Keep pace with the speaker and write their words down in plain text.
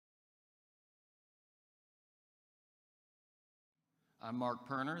I'm Mark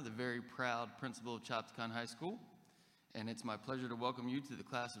Perner, the very proud principal of Chopticon High School, and it's my pleasure to welcome you to the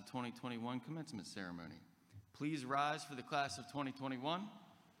Class of 2021 Commencement Ceremony. Please rise for the Class of 2021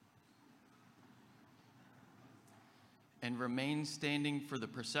 and remain standing for the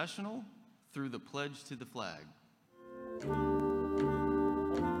processional through the pledge to the flag.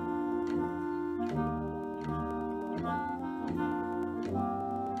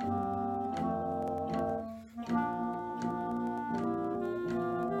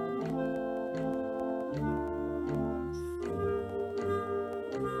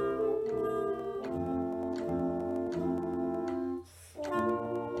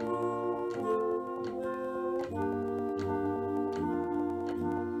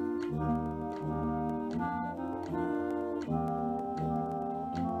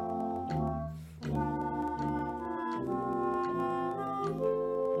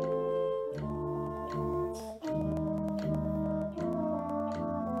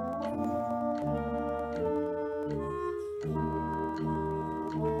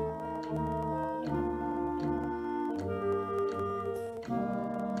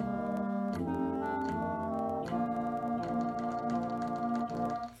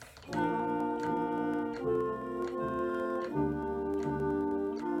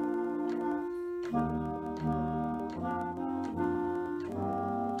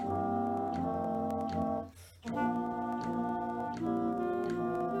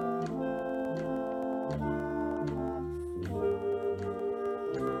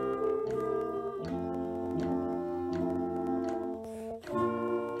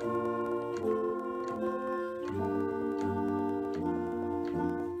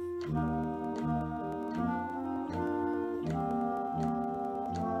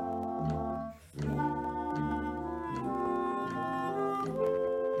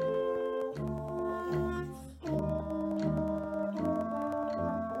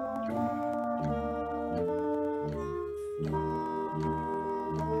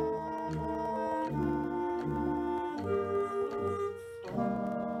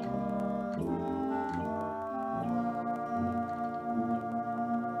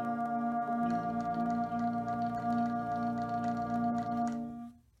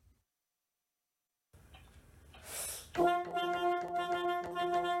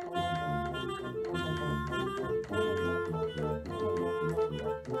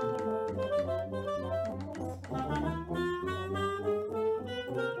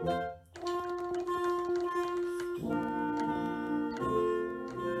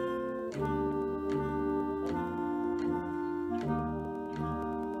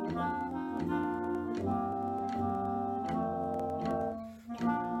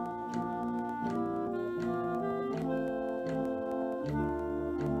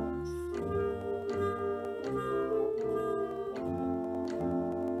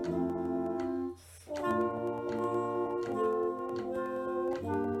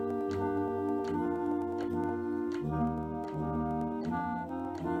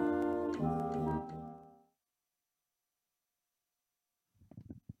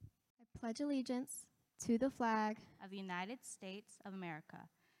 Pledge allegiance to the flag of the United States of America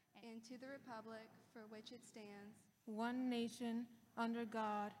and to the republic for which it stands, one nation, under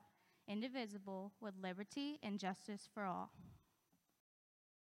God, indivisible, with liberty and justice for all.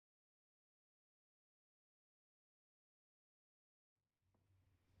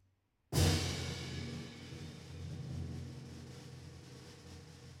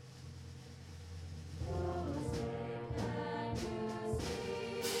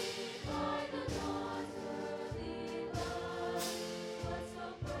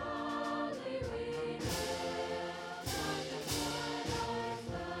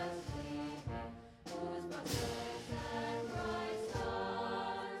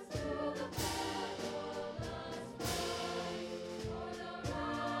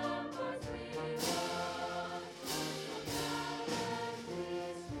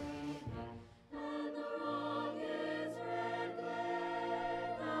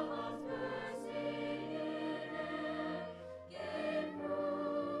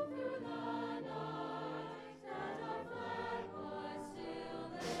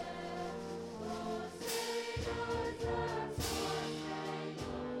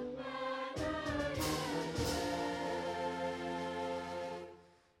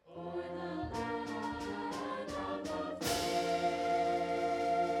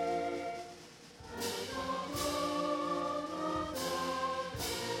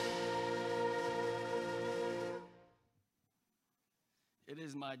 It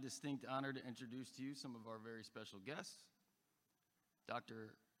is my distinct honor to introduce to you some of our very special guests.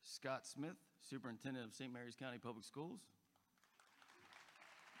 Dr. Scott Smith, Superintendent of St. Mary's County Public Schools.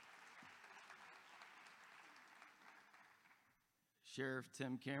 Sheriff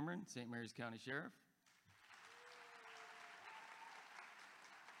Tim Cameron, St. Mary's County Sheriff.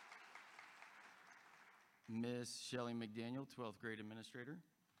 Miss Shelley McDaniel, 12th grade administrator.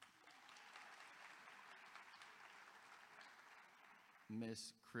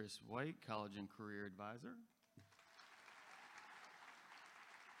 Miss Chris White, college and career advisor.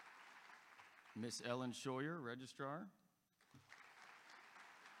 Miss Ellen Scheuer, registrar.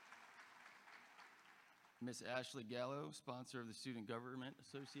 Miss Ashley Gallo, sponsor of the Student Government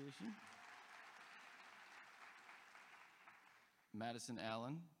Association. Madison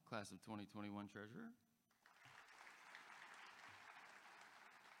Allen, class of 2021 treasurer.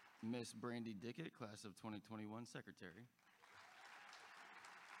 Miss Brandy Dickett, class of 2021 secretary.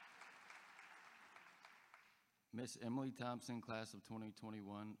 Miss Emily Thompson, class of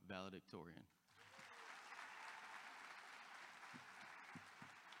 2021 valedictorian.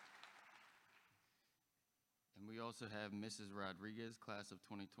 And we also have Mrs. Rodriguez, class of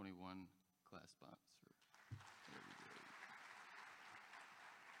 2021 class sponsor. There we go.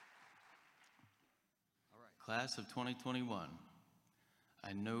 All right, class of 2021.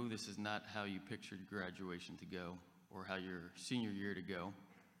 I know this is not how you pictured graduation to go or how your senior year to go.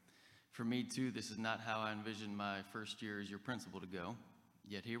 For me too, this is not how I envisioned my first year as your principal to go,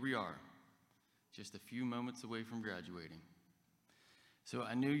 yet here we are, just a few moments away from graduating. So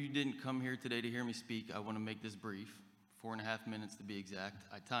I knew you didn't come here today to hear me speak. I want to make this brief, 4.5 minutes to be exact.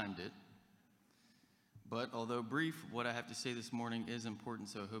 I timed it. But although brief, what I have to say this morning is important,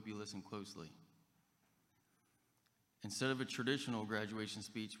 so I hope you listen closely. Instead of a traditional graduation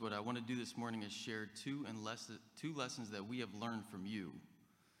speech, what I want to do this morning is share two lessons that we have learned from you.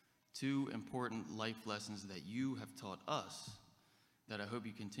 Two important life lessons that you have taught us that I hope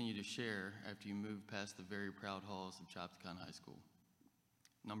you continue to share after you move past the very proud halls of Chopticon High School.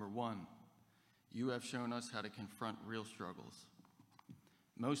 Number one, you have shown us how to confront real struggles.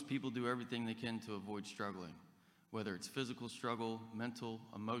 Most people do everything they can to avoid struggling, whether it's physical struggle, mental,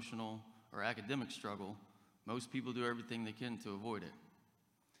 emotional, or academic struggle. Most people do everything they can to avoid it.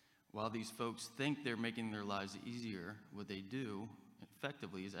 While these folks think they're making their lives easier, what they do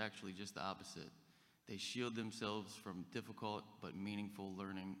effectively is actually just the opposite. They shield themselves from difficult but meaningful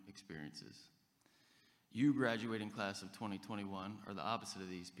learning experiences. You, graduating class of 2021, are the opposite of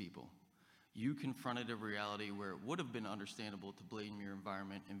these people. You confronted a reality where it would have been understandable to blame your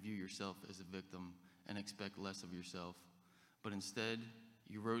environment and view yourself as a victim and expect less of yourself. But instead,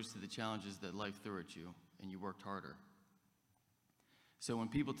 you rose to the challenges that life threw at you, and you worked harder. So when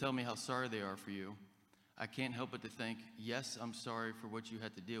people tell me how sorry they are for you, I can't help but to think, yes, I'm sorry for what you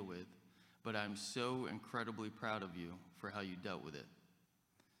had to deal with, but I'm so incredibly proud of you for how you dealt with it.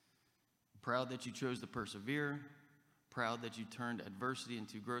 Proud that you chose to persevere, proud that you turned adversity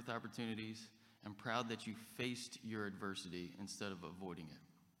into growth opportunities, and proud that you faced your adversity instead of avoiding it.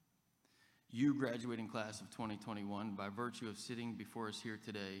 You, graduating class of 2021, by virtue of sitting before us here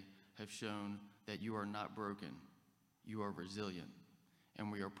today, have shown that you are not broken, you are resilient,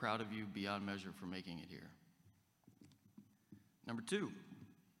 and we are proud of you beyond measure for making it here. Number two,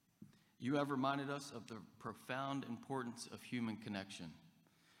 you have reminded us of the profound importance of human connection.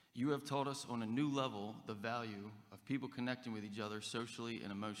 You have taught us on a new level the value of people connecting with each other socially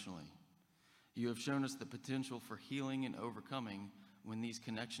and emotionally. You have shown us the potential for healing and overcoming when these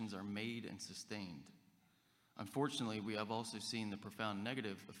connections are made and sustained. Unfortunately, we have also seen the profound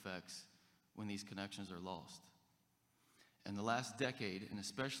negative effects when these connections are lost. In the last decade, and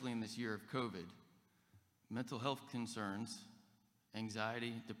especially in this year of COVID, mental health concerns,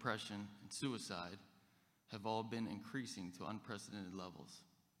 anxiety, depression, and suicide have all been increasing to unprecedented levels.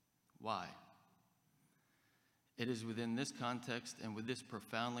 Why? It is within this context and with this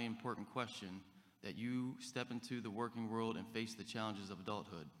profoundly important question that you step into the working world and face the challenges of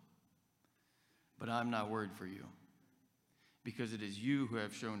adulthood. But I'm not worried for you, because it is you who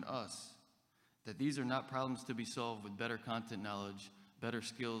have shown us that these are not problems to be solved with better content knowledge, better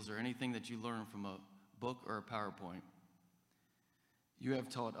skills, or anything that you learn from a book or a PowerPoint. You have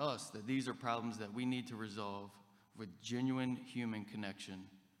taught us that these are problems that we need to resolve with genuine human connection,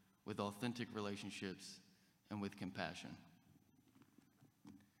 with authentic relationships, and with compassion.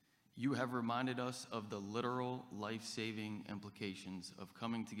 You have reminded us of the literal life-saving implications of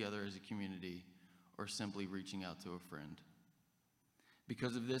coming together as a community or simply reaching out to a friend.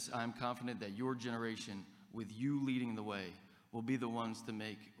 Because of this, I am confident that your generation, with you leading the way, will be the ones to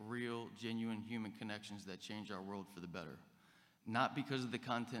make real, genuine human connections that change our world for the better. Not because of the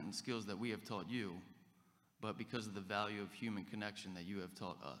content and skills that we have taught you, but because of the value of human connection that you have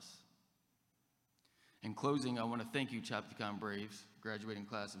taught us. In closing, I want to thank you, Chopticon Braves, graduating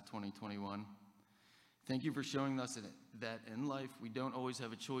class of 2021. Thank you for showing us that in life we don't always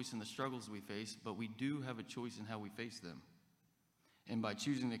have a choice in the struggles we face, but we do have a choice in how we face them. And by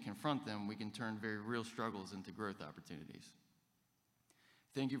choosing to confront them, we can turn very real struggles into growth opportunities.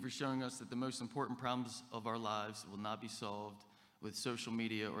 Thank you for showing us that the most important problems of our lives will not be solved with social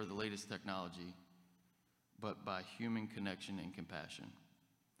media or the latest technology, but by human connection and compassion.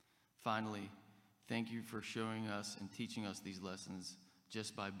 Finally, thank you for showing us and teaching us these lessons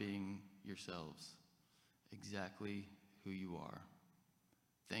just by being yourselves, exactly who you are.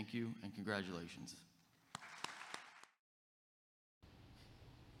 Thank you and congratulations.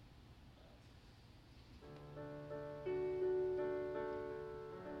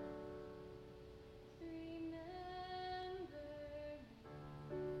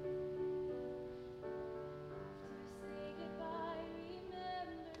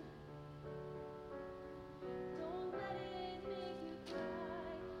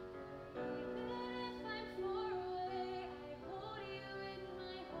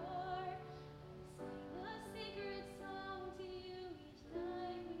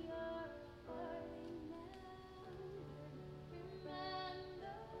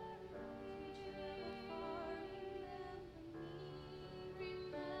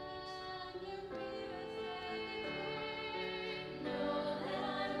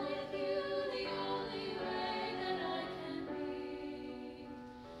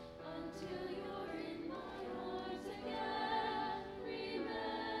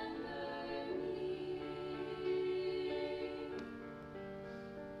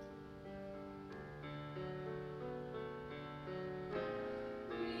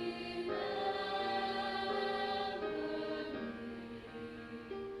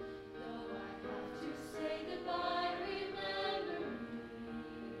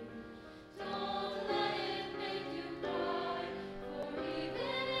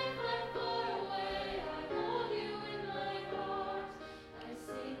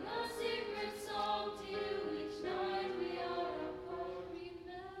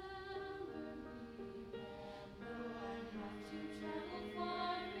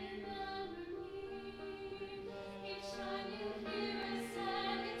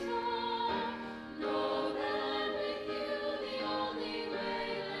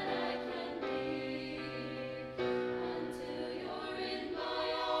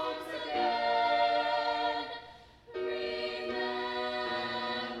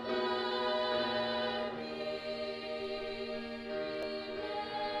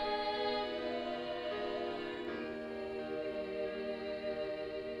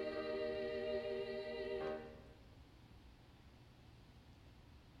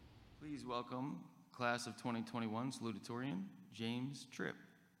 Please welcome class of 2021 salutatorian, James Tripp.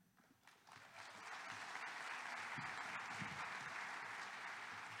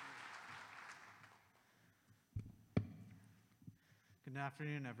 Good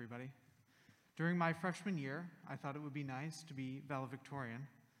afternoon, everybody. During my freshman year, I thought it would be nice to be valedictorian.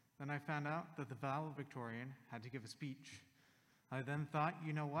 Then I found out that the valedictorian had to give a speech. I then thought,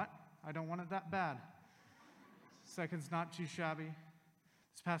 you know what? I don't want it that bad. Second's not too shabby.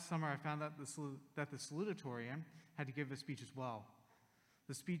 This past summer, I found out that the salutatorian had to give a speech as well.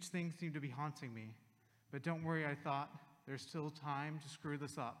 The speech thing seemed to be haunting me. But don't worry, I thought, there's still time to screw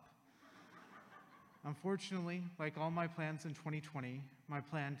this up. Unfortunately, like all my plans in 2020, my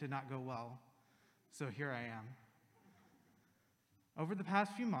plan did not go well. So here I am. Over the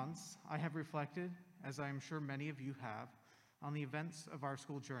past few months, I have reflected, as I am sure many of you have, on the events of our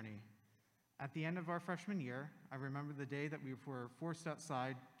school journey. At the end of our freshman year, I remember the day that we were forced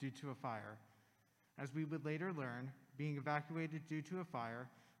outside due to a fire. As we would later learn, being evacuated due to a fire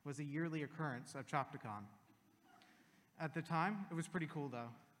was a yearly occurrence at Chopticon. At the time, it was pretty cool though.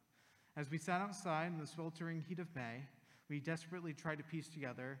 As we sat outside in the sweltering heat of May, we desperately tried to piece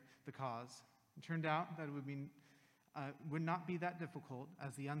together the cause. It turned out that it would not be that difficult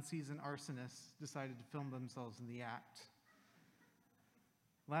as the unseasoned arsonists decided to film themselves in the act.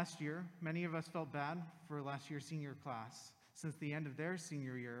 Last year, many of us felt bad for last year's senior class, since the end of their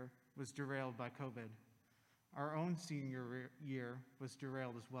senior year was derailed by COVID. Our own senior year was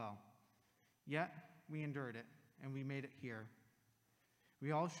derailed as well. Yet, we endured it, and we made it here.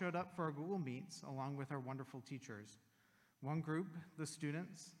 We all showed up for our Google Meets along with our wonderful teachers. One group, the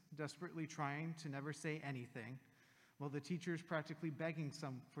students, desperately trying to never say anything, while the teachers practically begging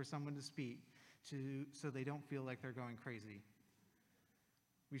for someone to speak so they don't feel like they're going crazy.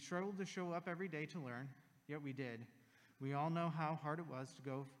 We struggled to show up every day to learn, yet we did. We all know how hard it was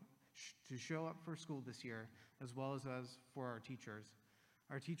to show up for school this year, as well as for our teachers.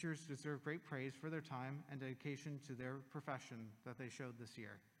 Our teachers deserve great praise for their time and dedication to their profession that they showed this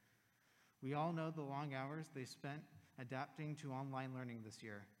year. We all know the long hours they spent adapting to online learning this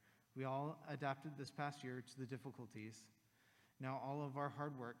year. We all adapted this past year to the difficulties. Now all of our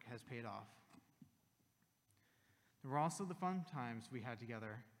hard work has paid off. There were also the fun times we had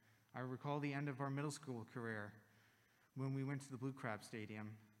together. I recall the end of our middle school career when we went to the Blue Crab Stadium.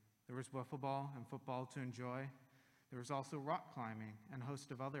 There was wiffle ball and football to enjoy. There was also rock climbing and a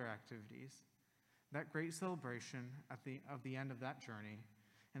host of other activities. That great celebration of the end of that journey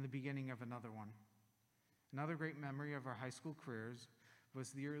and the beginning of another one. Another great memory of our high school careers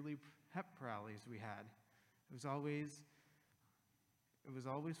was the early pep rallies we had. It was always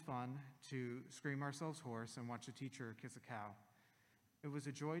fun to scream ourselves hoarse and watch a teacher kiss a cow. It was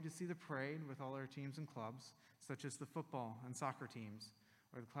a joy to see the parade with all our teams and clubs, such as the football and soccer teams,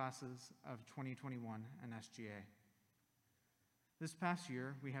 or the classes of 2021 and SGA. This past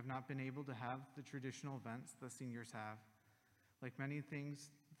year, we have not been able to have the traditional events that seniors have. Like many things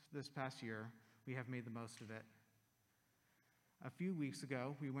this past year, we have made the most of it. A few weeks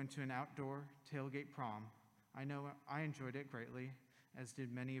ago, we went to an outdoor tailgate prom. I know I enjoyed it greatly, as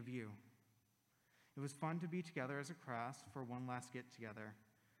did many of you. It was fun to be together as a class for one last get-together.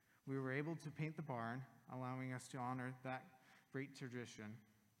 We were able to paint the barn, allowing us to honor that great tradition.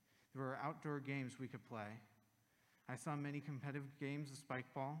 There were outdoor games we could play. I saw many competitive games of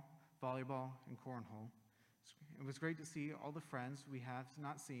spike ball, volleyball, and cornhole. It was great to see all the friends we have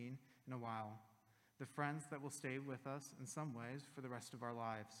not seen in a while, the friends that will stay with us in some ways for the rest of our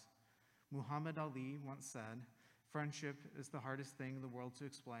lives. Muhammad Ali once said, "Friendship is the hardest thing in the world to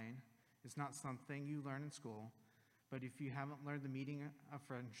explain. It's not something you learn in school, but if you haven't learned the meaning of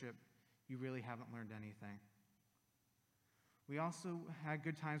friendship, you really haven't learned anything." We also had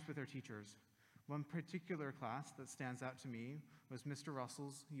good times with our teachers. One particular class that stands out to me was Mr.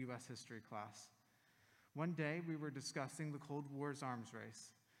 Russell's U.S. history class. One day, we were discussing the Cold War's arms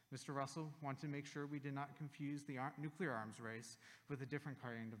race. Mr. Russell wanted to make sure we did not confuse the nuclear arms race with a different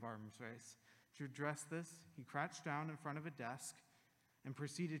kind of arms race. To address this, he crouched down in front of a desk and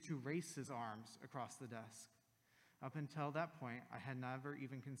proceeded to race his arms across the desk. Up until that point, I had never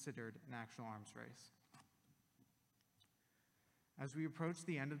even considered an actual arms race. As we approach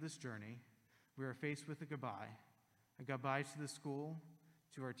the end of this journey, we are faced with a goodbye to the school,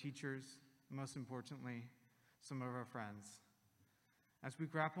 to our teachers, and most importantly, some of our friends. As we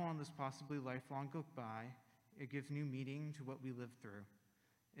grapple on this possibly lifelong goodbye, it gives new meaning to what we lived through.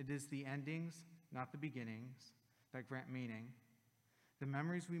 It is the endings, not the beginnings, that grant meaning. The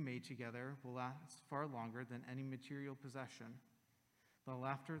memories we made together will last far longer than any material possession. The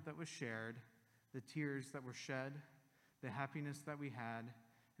laughter that was shared, the tears that were shed, the happiness that we had,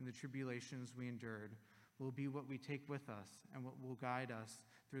 and the tribulations we endured will be what we take with us and what will guide us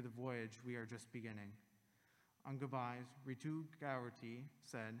through the voyage we are just beginning. On goodbyes, Ritu Gaurti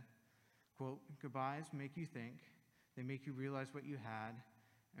said, quote, "Goodbyes make you think, they make you realize what you had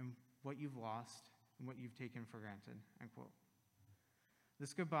and what you've lost and what you've taken for granted," end quote.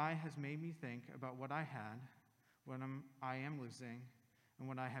 This goodbye has made me think about what I had, what I am losing, and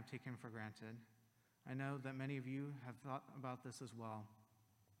what I have taken for granted. I know that many of you have thought about this as well.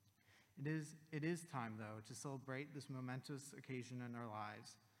 It is time, though, to celebrate this momentous occasion in our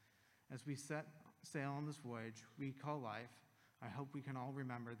lives. As we set sail on this voyage we call life, I hope we can all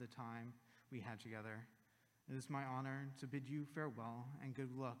remember the time we had together. It is my honor to bid you farewell and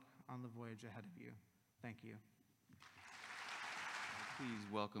good luck on the voyage ahead of you. Thank you. Please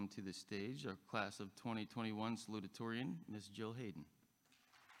welcome to the stage our class of 2021 salutatorian, Ms. Jill Hayden.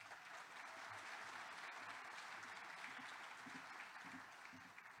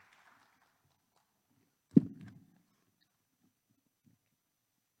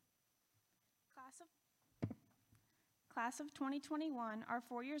 Class of 2021, our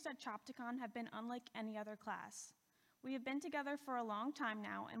 4 years at Chopticon have been unlike any other class. We have been together for a long time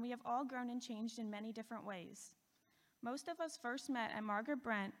now, and we have all grown and changed in many different ways. Most of us first met at Margaret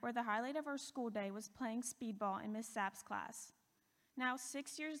Brent, where the highlight of our school day was playing speedball in Miss Sapp's class. Now,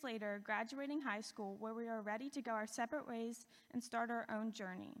 6 years later, graduating high school, where we are ready to go our separate ways and start our own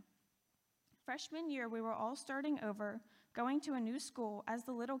journey. Freshman year, we were all starting over, going to a new school as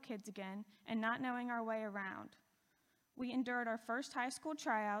the little kids again, and not knowing our way around. We endured our first high school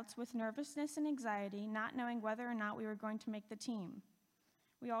tryouts with nervousness and anxiety, not knowing whether or not we were going to make the team.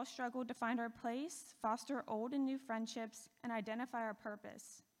 We all struggled to find our place, foster old and new friendships, and identify our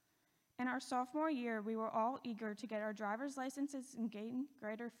purpose. In our sophomore year, we were all eager to get our driver's licenses and gain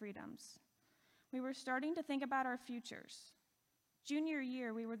greater freedoms. We were starting to think about our futures. Junior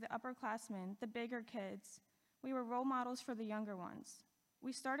year, we were the upperclassmen, the bigger kids. We were role models for the younger ones.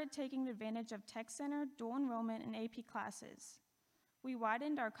 We started taking advantage of Tech Center, dual enrollment, and AP classes. We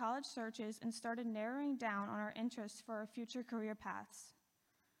widened our college searches and started narrowing down on our interests for our future career paths.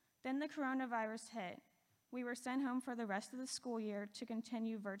 Then the coronavirus hit. We were sent home for the rest of the school year to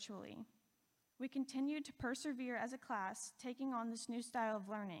continue virtually. We continued to persevere as a class, taking on this new style of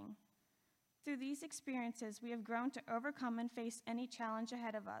learning. Through these experiences, we have grown to overcome and face any challenge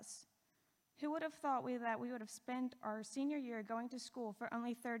ahead of us. Who would have thought that we would have spent our senior year going to school for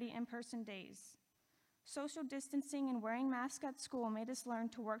only 30 in-person days? Social distancing and wearing masks at school made us learn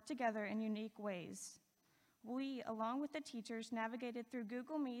to work together in unique ways. We, along with the teachers, navigated through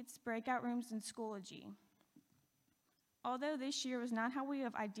Google Meets, breakout rooms, and Schoology. Although this year was not how we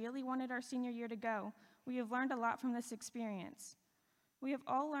have ideally wanted our senior year to go, we have learned a lot from this experience. We have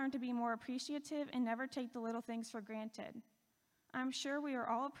all learned to be more appreciative and never take the little things for granted. I'm sure we are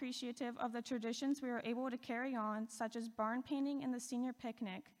all appreciative of the traditions we were able to carry on, such as barn painting and the senior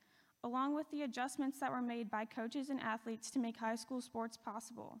picnic, along with the adjustments that were made by coaches and athletes to make high school sports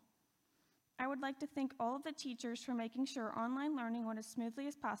possible. I would like to thank all of the teachers for making sure online learning went as smoothly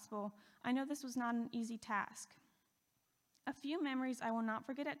as possible. I know this was not an easy task. A few memories I will not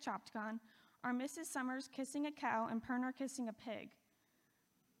forget at Chopticon are Mrs. Summers kissing a cow and Perner kissing a pig.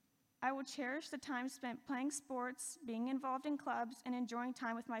 I will cherish the time spent playing sports, being involved in clubs, and enjoying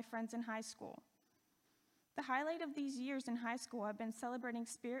time with my friends in high school. The highlight of these years in high school have been celebrating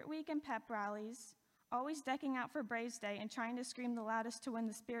Spirit Week and pep rallies, always decking out for Braves Day and trying to scream the loudest to win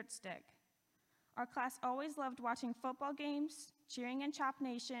the Spirit Stick. Our class always loved watching football games, cheering in Chop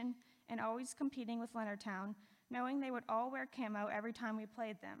Nation, and always competing with Leonardtown, knowing they would all wear camo every time we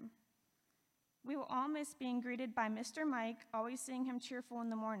played them. We will all miss being greeted by Mr. Mike, always seeing him cheerful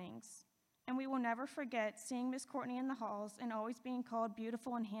in the mornings. And we will never forget seeing Miss Courtney in the halls and always being called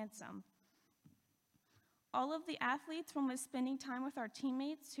beautiful and handsome. All of the athletes will miss spending time with our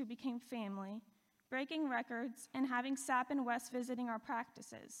teammates who became family, breaking records, and having Sap and Wes visiting our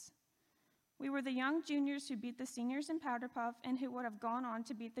practices. We were the young juniors who beat the seniors in Powder Puff and who would have gone on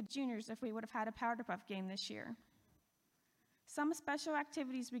to beat the juniors if we would have had a Powder Puff game this year. Some special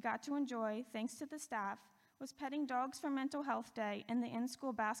activities we got to enjoy, thanks to the staff, was petting dogs for Mental Health Day and the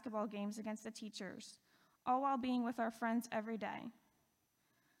in-school basketball games against the teachers, all while being with our friends every day.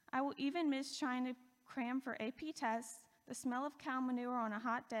 I will even miss trying to cram for AP tests, the smell of cow manure on a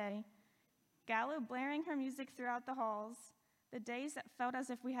hot day, Gallo blaring her music throughout the halls, the days that felt as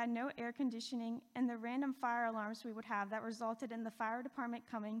if we had no air conditioning, and the random fire alarms we would have that resulted in the fire department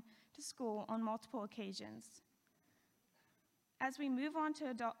coming to school on multiple occasions. As we move on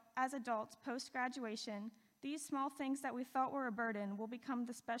to as adults post-graduation, these small things that we thought were a burden will become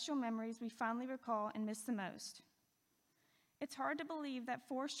the special memories we finally recall and miss the most. It's hard to believe that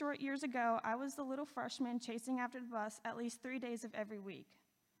 4 short years ago, I was the little freshman chasing after the bus at least 3 days of every week.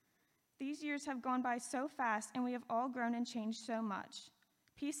 These years have gone by so fast, and we have all grown and changed so much.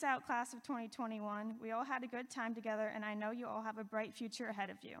 Peace out, class of 2021. We all had a good time together, and I know you all have a bright future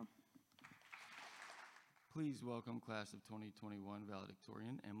ahead of you. Please welcome class of 2021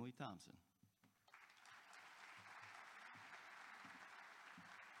 valedictorian Emily Thompson.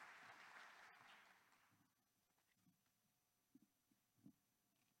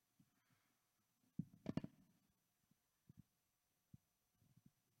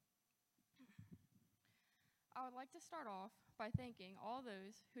 I would like to start off by thanking all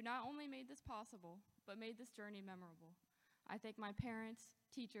those who not only made this possible, but made this journey memorable. I thank my parents,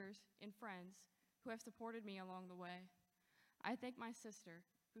 teachers, and friends who have supported me along the way. I thank my sister,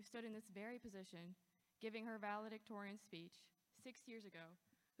 who stood in this very position, giving her valedictorian speech 6 years ago,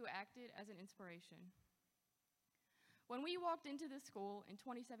 who acted as an inspiration. When we walked into this school in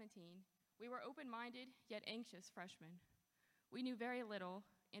 2017, we were open-minded yet anxious freshmen. We knew very little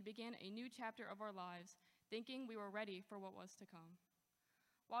and began a new chapter of our lives thinking we were ready for what was to come.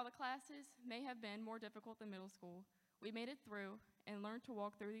 While the classes may have been more difficult than middle school, we made it through and learned to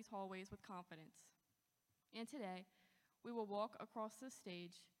walk through these hallways with confidence. And today, we will walk across this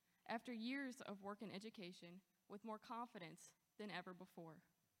stage after years of work in education with more confidence than ever before.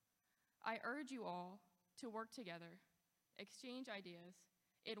 I urge you all to work together, exchange ideas,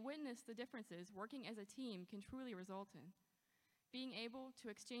 and witness the differences working as a team can truly result in. Being able to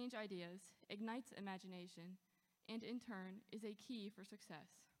exchange ideas ignites imagination, and in turn is a key for success.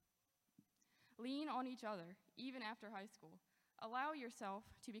 Lean on each other, even after high school. Allow yourself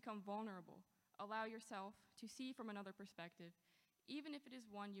to become vulnerable. Allow yourself to see from another perspective, even if it is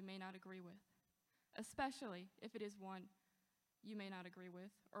one you may not agree with, especially if it is one you may not agree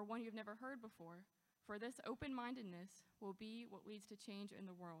with or one you've never heard before, for this open-mindedness will be what leads to change in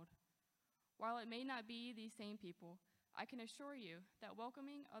the world. While it may not be these same people, I can assure you that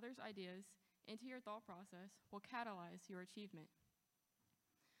welcoming others' ideas into your thought process will catalyze your achievement.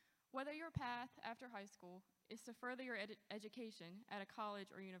 Whether your path after high school is to further your education at a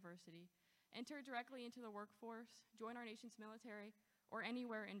college or university, enter directly into the workforce, join our nation's military, or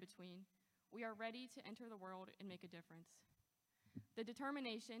anywhere in between, we are ready to enter the world and make a difference. The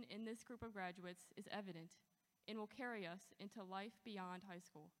determination in this group of graduates is evident and will carry us into life beyond high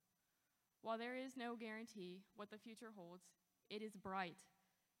school. While there is no guarantee what the future holds, it is bright,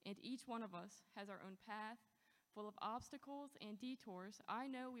 and each one of us has our own path full of obstacles and detours I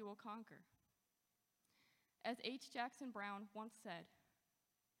know we will conquer. As H. Jackson Brown once said,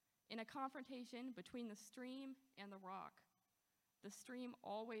 in a confrontation between the stream and the rock, the stream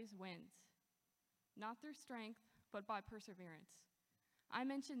always wins, not through strength, but by perseverance. I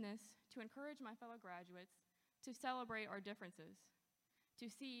mention this to encourage my fellow graduates to celebrate our differences, to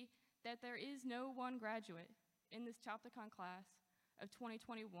see that there is no one graduate in this Chopticon class of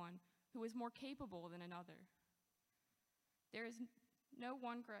 2021 who is more capable than another. There is no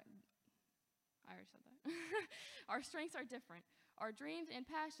one I already said that. Our strengths are different. Our dreams and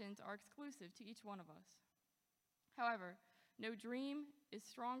passions are exclusive to each one of us. However, no dream is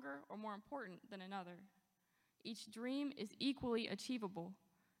stronger or more important than another. Each dream is equally achievable,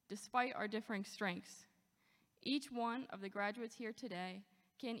 despite our differing strengths. Each one of the graduates here today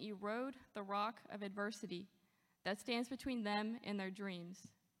can erode the rock of adversity that stands between them and their dreams.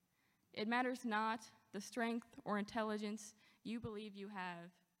 It matters not the strength or intelligence you believe you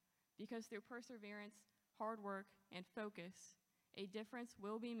have, because through perseverance, hard work, and focus, a difference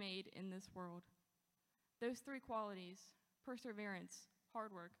will be made in this world. Those three qualities, perseverance,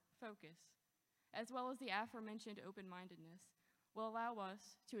 hard work, focus, as well as the aforementioned open-mindedness, will allow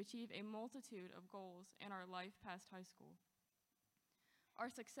us to achieve a multitude of goals in our life past high school. Our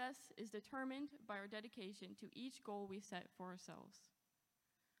success is determined by our dedication to each goal we set for ourselves.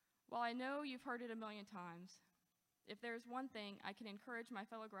 While I know you've heard it a million times, if there's one thing I can encourage my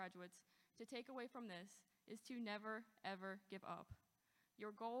fellow graduates to take away from this, is to never, ever give up.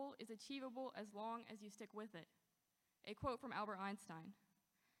 Your goal is achievable as long as you stick with it. A quote from Albert Einstein,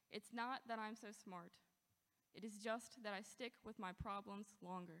 "It's not that I'm so smart. It is just that I stick with my problems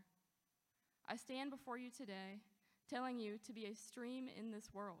longer." I stand before you today telling you to be a stream in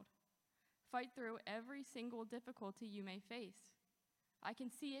this world. Fight through every single difficulty you may face. I can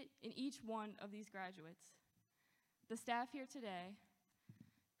see it in each one of these graduates. The staff here today,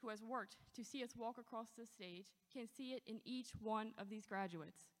 who has worked to see us walk across this stage, can see it in each one of these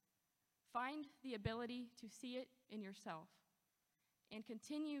graduates. Find the ability to see it in yourself and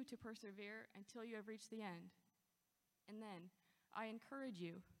continue to persevere until you have reached the end. And then I encourage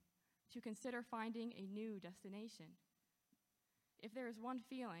you to consider finding a new destination. If there is one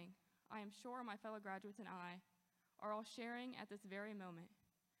feeling I am sure my fellow graduates and I are all sharing at this very moment,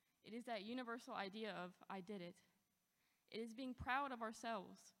 it is that universal idea of "I did it." It is being proud of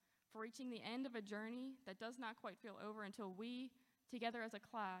ourselves for reaching the end of a journey that does not quite feel over until we, together as a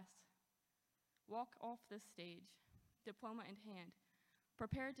class, walk off this stage, diploma in hand,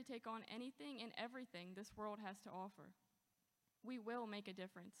 prepared to take on anything and everything this world has to offer. We will make a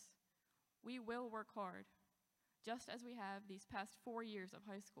difference. We will work hard, just as we have these past 4 years of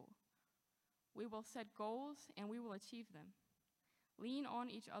high school. We will set goals and we will achieve them. Lean on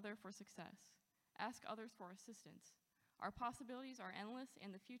each other for success. Ask others for assistance. Our possibilities are endless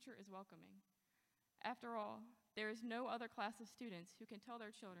and the future is welcoming. After all, there is no other class of students who can tell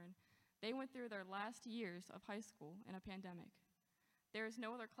their children they went through their last years of high school in a pandemic. There is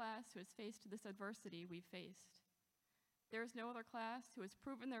no other class who has faced this adversity we've faced. There is no other class who has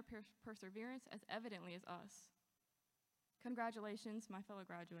proven their perseverance as evidently as us. Congratulations, my fellow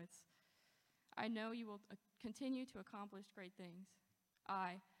graduates. I know you will continue to accomplish great things.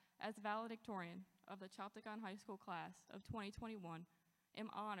 I, as valedictorian of the Chopticon High School class of 2021, am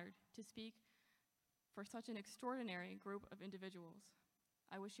honored to speak for such an extraordinary group of individuals.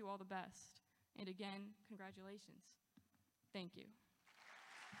 I wish you all the best, and again, congratulations. Thank you.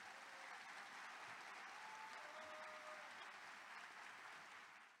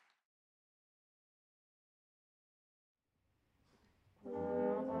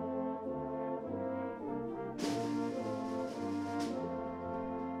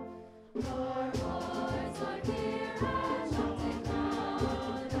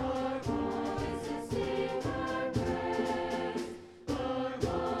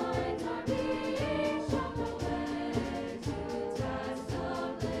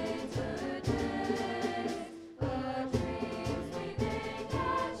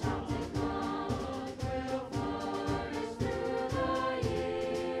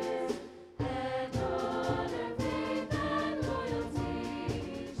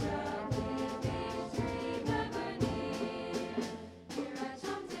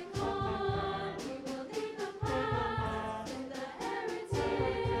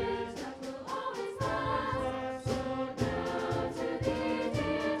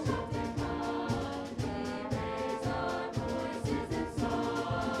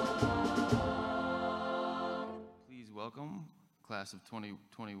 Class of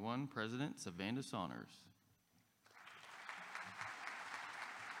 2021 President Savanda Saunders.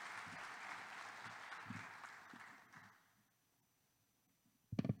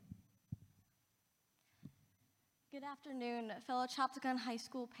 Good afternoon, fellow Chopticon High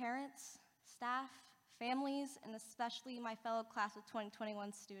School parents, staff, families, and especially my fellow Class of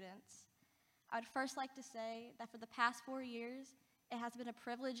 2021 students. I would first like to say that for the past 4 years, it has been a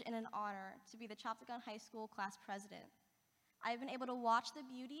privilege and an honor to be the Chopticon High School class president. I have been able to watch the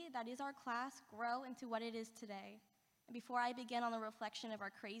beauty that is our class grow into what it is today. And before I begin on the reflection of our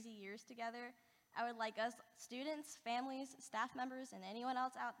crazy years together, I would like us students, families, staff members, and anyone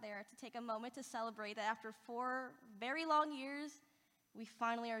else out there to take a moment to celebrate that after 4 very long years, we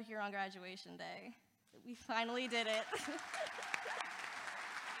finally are here on graduation day. We finally did it.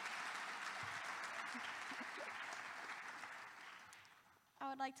 I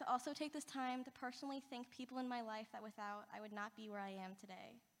would like to also take this time to personally thank people in my life that without I would not be where I am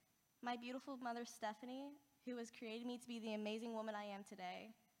today. My beautiful mother, Stephanie, who has created me to be the amazing woman I am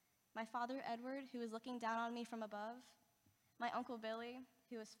today. My father, Edward, who is looking down on me from above. My uncle, Billy,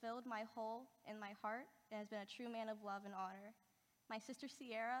 who has filled my hole in my heart and has been a true man of love and honor. My sister,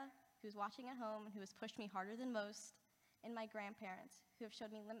 Sierra, who's watching at home and who has pushed me harder than most. And my grandparents, who have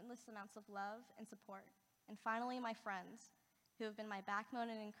showed me limitless amounts of love and support. And finally, my friends, who have been my backbone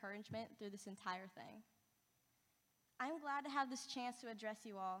and encouragement through this entire thing. I'm glad to have this chance to address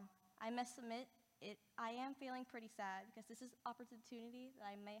you all. I must admit, I am feeling pretty sad because this is an opportunity that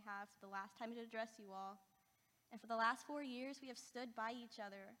I may have for the last time to address you all. And for the last 4 years, we have stood by each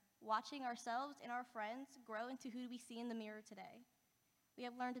other, watching ourselves and our friends grow into who we see in the mirror today. We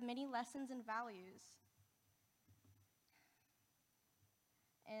have learned many lessons and values.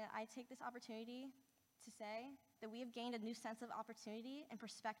 And I take this opportunity to say that we have gained a new sense of opportunity and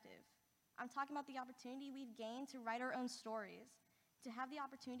perspective. I'm talking about the opportunity we've gained to write our own stories, to have the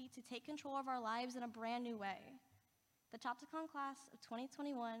opportunity to take control of our lives in a brand new way. The Chopticon class of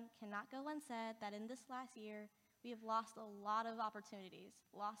 2021 cannot go unsaid that in this last year, we have lost a lot of opportunities,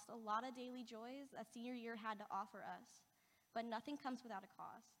 lost a lot of daily joys that senior year had to offer us. But nothing comes without a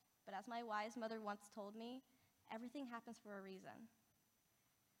cost. But as my wise mother once told me, everything happens for a reason.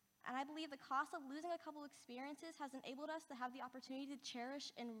 And I believe the cost of losing a couple experiences has enabled us to have the opportunity to cherish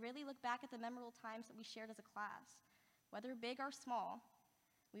and really look back at the memorable times that we shared as a class, whether big or small.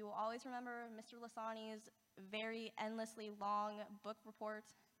 We will always remember Mr. Lasani's very endlessly long book report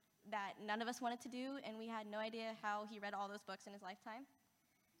that none of us wanted to do, and we had no idea how he read all those books in his lifetime.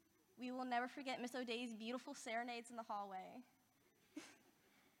 We will never forget Miss O'Day's beautiful serenades in the hallway.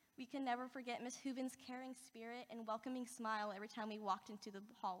 We can never forget Miss Hooven's caring spirit and welcoming smile every time we walked into the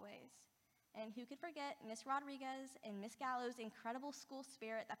hallways. And who could forget Miss Rodriguez and Miss Gallo's incredible school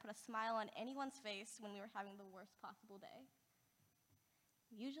spirit that put a smile on anyone's face when we were having the worst possible day.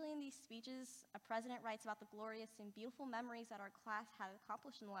 Usually in these speeches, a president writes about the glorious and beautiful memories that our class had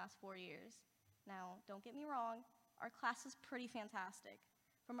accomplished in the last 4 years. Now, don't get me wrong, our class is pretty fantastic.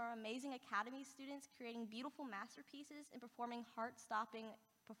 From our amazing academy students creating beautiful masterpieces and performing heart-stopping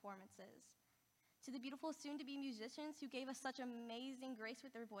performances, to the beautiful soon-to-be musicians who gave us such amazing grace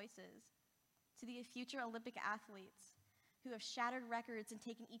with their voices, to the future Olympic athletes who have shattered records and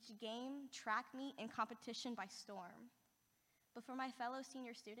taken each game, track meet, and competition by storm. But for my fellow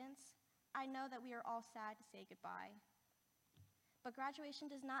senior students, I know that we are all sad to say goodbye. But graduation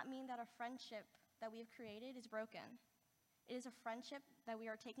does not mean that a friendship that we have created is broken. It is a friendship that we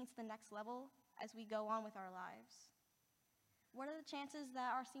are taking to the next level as we go on with our lives. What are the chances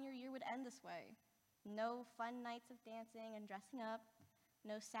that our senior year would end this way? No fun nights of dancing and dressing up,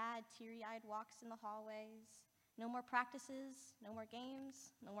 no sad, teary-eyed walks in the hallways, no more practices, no more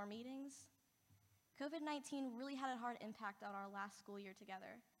games, no more meetings. COVID-19 really had a hard impact on our last school year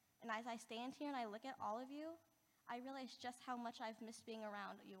together. And as I stand here and I look at all of you, I realize just how much I've missed being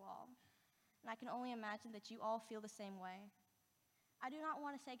around you all. And I can only imagine that you all feel the same way. I do not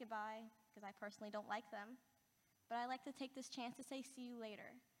want to say goodbye, because I personally don't like them. But I like to take this chance to say see you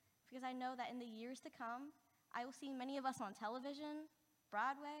later, because I know that in the years to come, I will see many of us on television,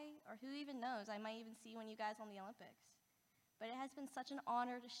 Broadway, or who even knows, I might even see one of you guys on the Olympics. But it has been such an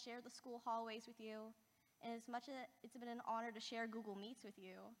honor to share the school hallways with you, and as much as it's been an honor to share Google Meets with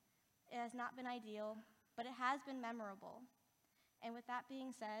you, it has not been ideal, but it has been memorable. And with that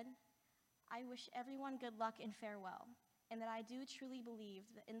being said, I wish everyone good luck and farewell, and that I do truly believe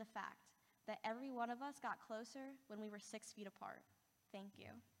in the fact that every one of us got closer when we were 6 feet apart. Thank you.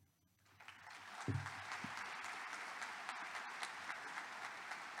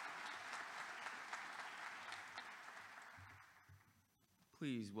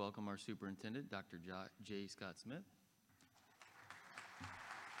 Please welcome our superintendent, Dr. J. Scott Smith.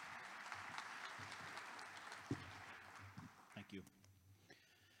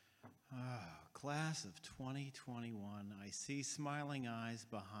 Class of 2021, I see smiling eyes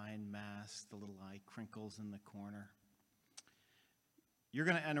behind masks, the little eye crinkles in the corner. You're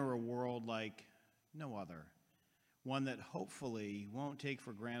going to enter a world like no other, one that hopefully won't take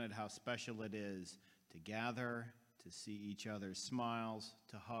for granted how special it is to gather, to see each other's smiles,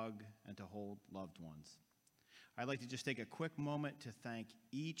 to hug, and to hold loved ones. I'd like to just take a quick moment to thank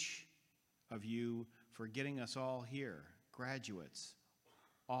each of you for getting us all here. Graduates,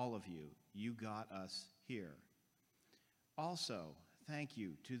 all of you, you got us here. Also, thank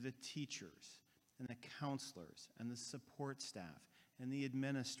you to the teachers and the counselors and the support staff and the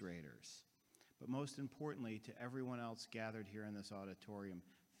administrators. But most importantly, to everyone else gathered here in this auditorium,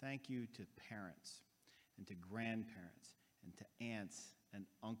 thank you to parents and to grandparents and to aunts and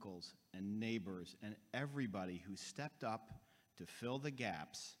uncles and neighbors and everybody who stepped up to fill the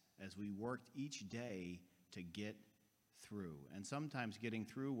gaps as we worked each day to get through. And sometimes getting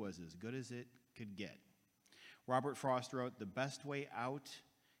through was as good as it could get. Robert Frost wrote, "The best way out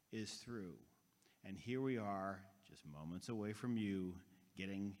is through." And here we are, just moments away from you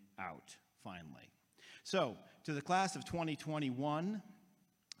getting out, finally. So, to the class of 2021,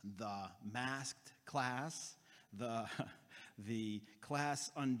 the masked class, the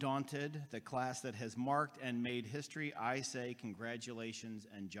class undaunted, the class that has marked and made history, I say congratulations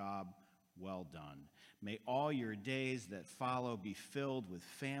and job well done. May all your days that follow be filled with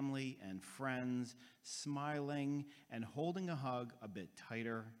family and friends, smiling and holding a hug a bit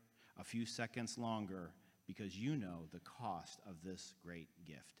tighter, a few seconds longer, because you know the cost of this great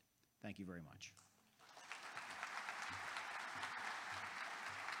gift. Thank you very much.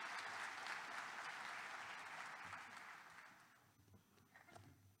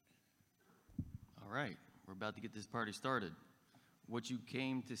 All right, we're about to get this party started. What you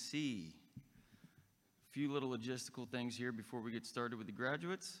came to see. A few little logistical things here before we get started with the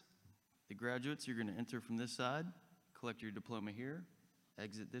graduates. The graduates, you're going to enter from this side, collect your diploma here,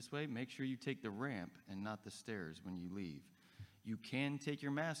 exit this way. Make sure you take the ramp and not the stairs when you leave. You can take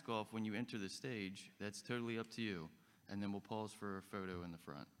your mask off when you enter the stage. That's totally up to you. And then we'll pause for a photo in the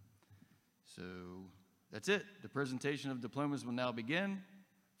front. So that's it. The presentation of diplomas will now begin.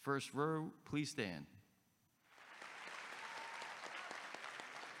 First row, please stand.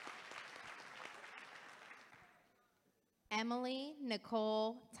 Emily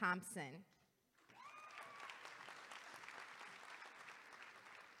Nicole Thompson.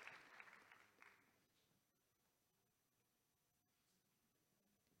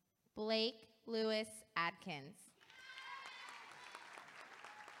 Blake Lewis Adkins.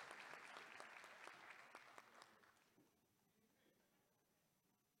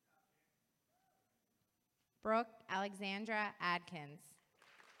 Brooke Alexandra Adkins.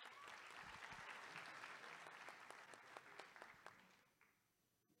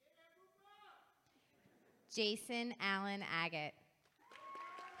 Jason Allen Agate.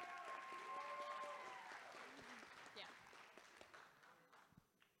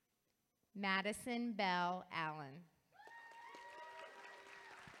 Madison Bell Allen.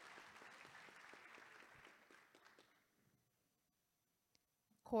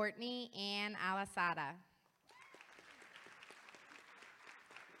 Courtney Ann Alasada.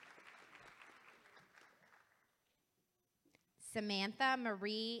 Samantha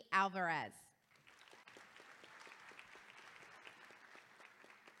Marie Alvarez.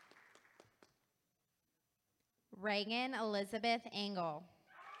 Reagan Elizabeth Engel.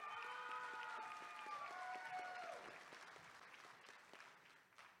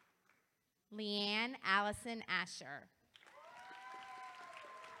 Leanne Allison Asher.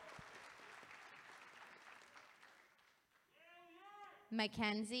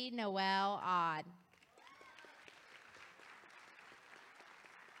 Mackenzie Noel Odd.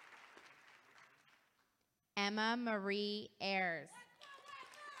 Emma Marie Ayers.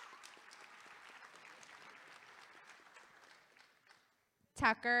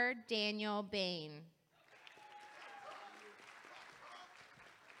 Tucker Daniel Bain.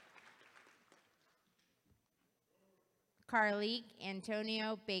 Carleek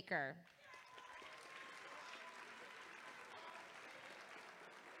Antonio Baker.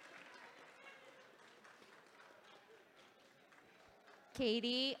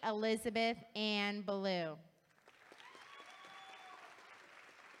 Katie Elizabeth Ann Ballou.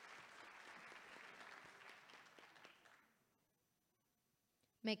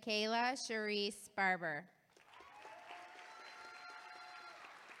 Michaela Charisse Barber.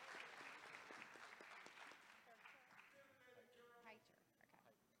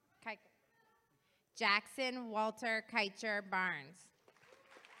 Jackson Walter Keicher Barnes.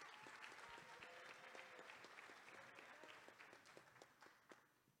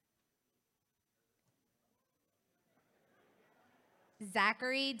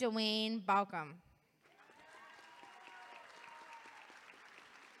 Zachary Dwayne Balcom.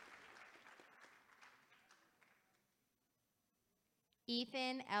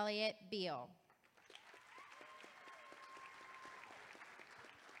 Ethan Elliott Beal.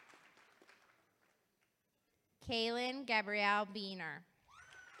 Kaylin Gabrielle Beener.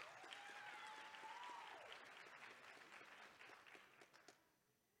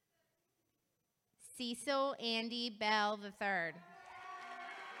 Cecil Andy Bell III.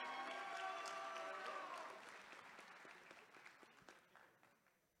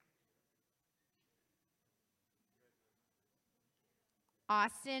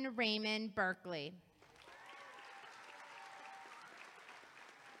 Austin Raymond Berkeley.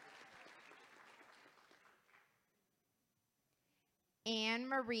 Anne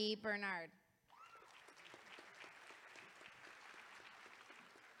Marie Bernard.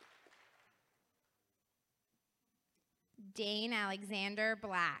 Dane Alexander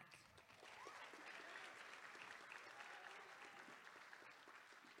Black.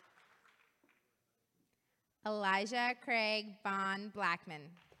 Elijah Craig Bond Blackman.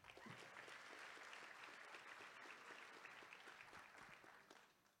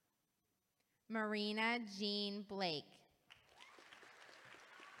 Marina Jean Blake.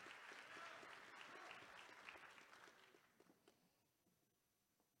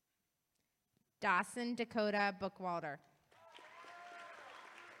 Dawson Dakota Bookwalter.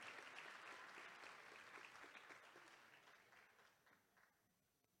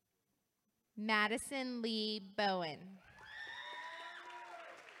 Madison Lee Bowen.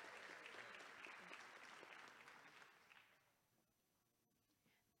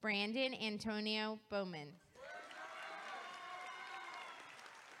 Brandon Antonio Bowman.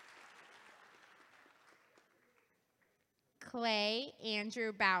 Clay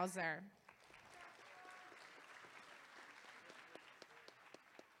Andrew Bowser.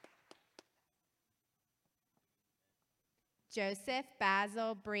 Joseph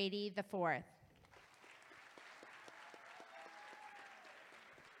Basil Brady IV.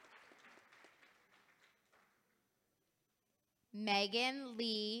 Megan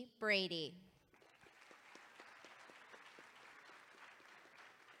Lee Brady.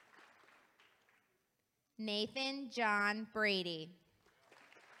 Nathan John Brady.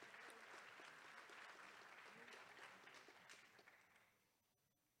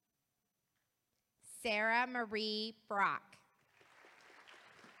 Sarah Marie Brock.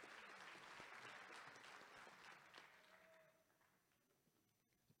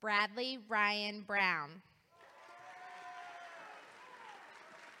 Bradley Ryan Brown.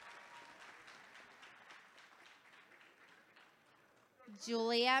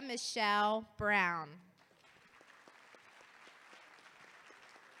 Julia Michelle Brown.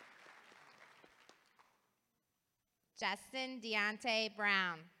 Justin Deontay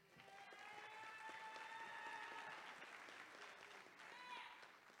Brown.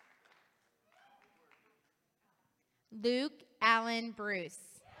 Luke Allen Bruce.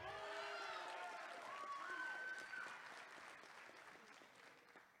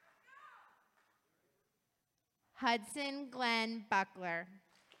 Hudson Glenn Buckler.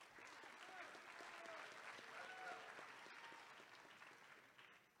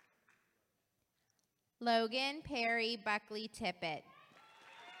 Logan Perry Buckley Tippett.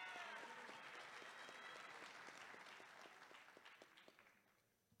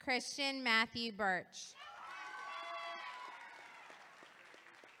 Christian Matthew Birch.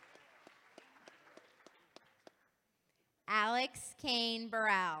 Alex Kane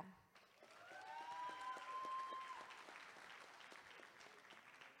Burrell.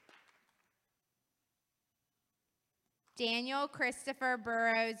 Daniel Christopher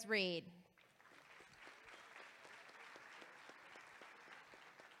Burrows Reed.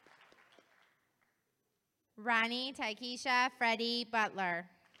 Ronnie Taikisha Freddie Butler.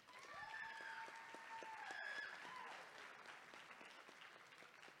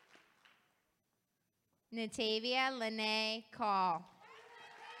 Natavia Lene Call.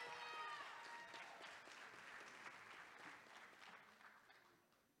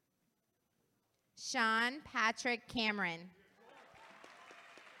 Sean Patrick Cameron.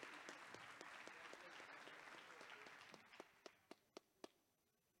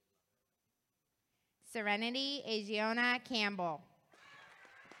 Serenity Agiona Campbell.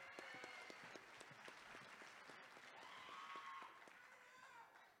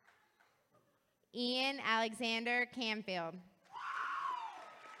 Ian Alexander Canfield.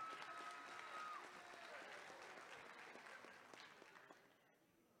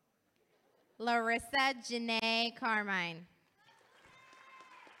 Larissa Janae Carmine.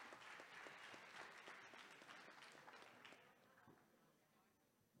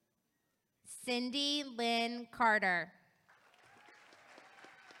 Cindy Lynn Carter.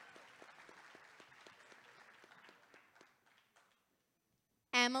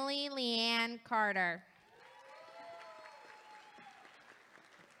 Emily Leanne Carter.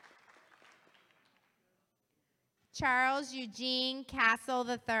 Charles Eugene Castle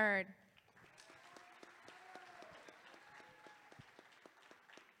III.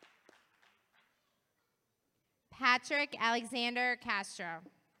 Patrick Alexander Castro.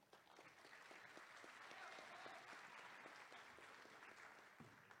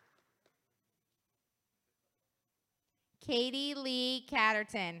 Katie Lee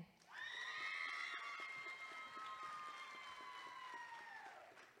Catterton.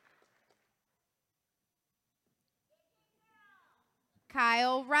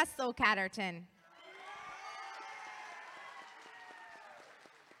 Kyle Russell Catterton.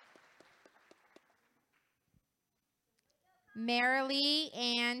 Marilee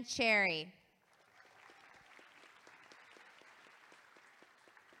Ann Cherry.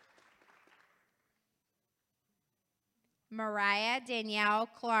 Mariah Danielle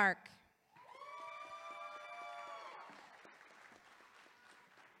Clark.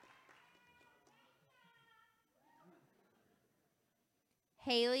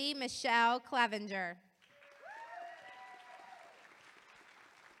 Haley Michelle Clevenger.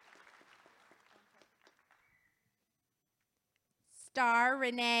 Star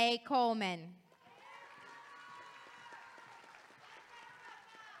Renee Coleman.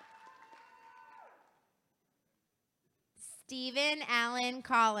 Stephen Allen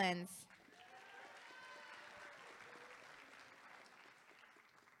Collins.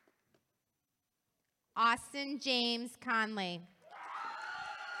 Austin James Conley.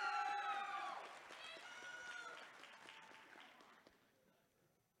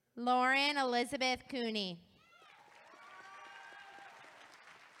 Lauren Elizabeth Cooney.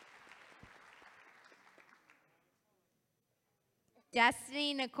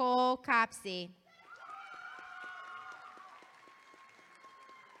 Destiny Nicole Copsey.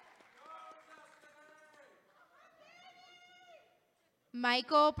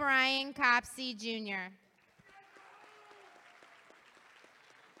 Michael Brian Copsey Jr.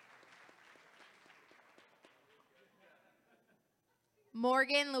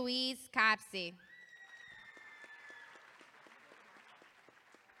 Morgan Louise Copsey.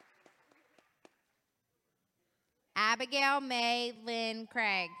 Abigail May Lynn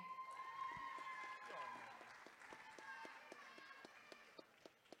Craig.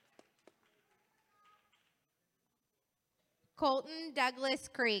 Colton Douglas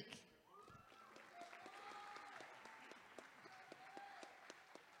Creek.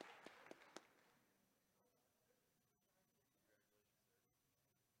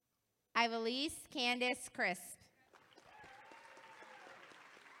 Ivelisse Candace Crisp.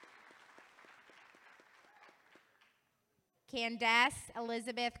 Candace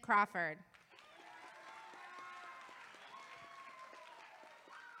Elizabeth Crawford.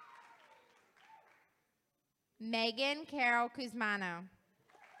 Megan Carol Kuzmano.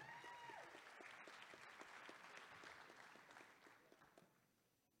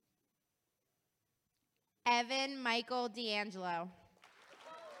 Evan Michael D'Angelo.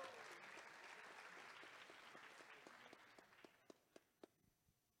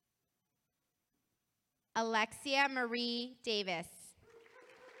 Alexia Marie Davis.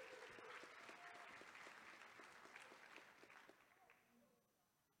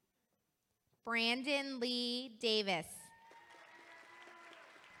 Brandon Lee Davis.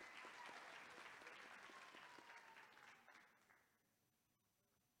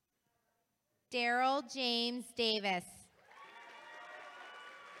 Daryl James Davis.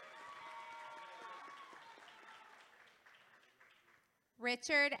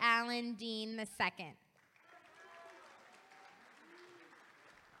 Richard Allen Dean II.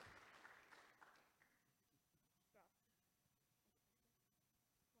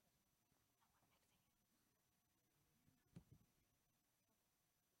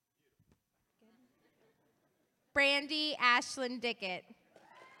 Brandy Ashlyn Dickett.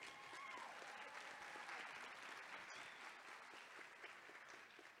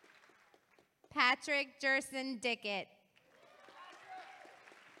 Patrick Jerson Dickett.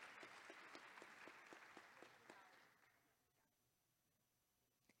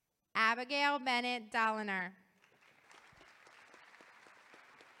 Abigail Bennett Dolliner.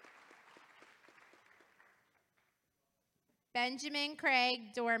 Benjamin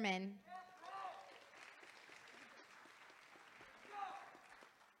Craig Dorman.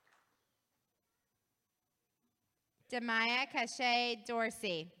 Demaya Cachet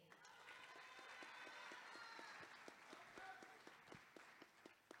Dorsey.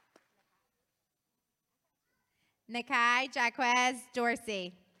 Nakai Jaquez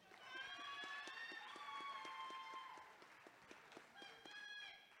Dorsey.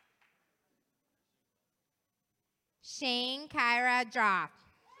 Shane Kyra Droff.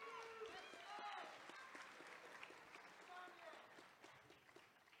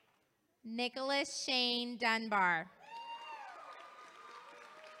 Nicholas Shane Dunbar.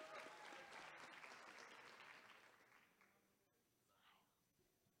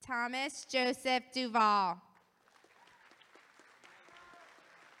 Thomas Joseph Duval.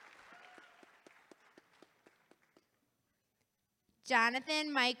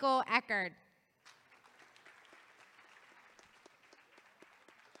 Jonathan Michael Eckerd.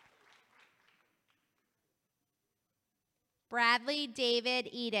 Bradley David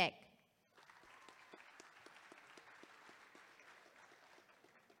Edick.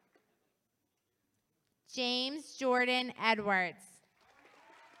 James Jordan Edwards.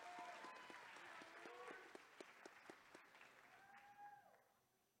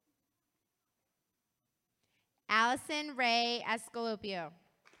 Allison Ray Escalopio.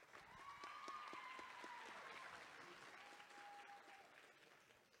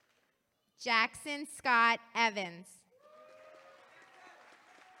 Jackson Scott Evans.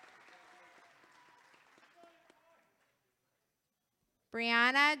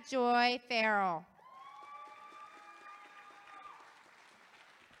 Brianna Joy Farrell.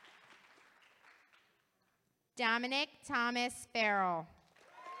 Dominic Thomas Farrell.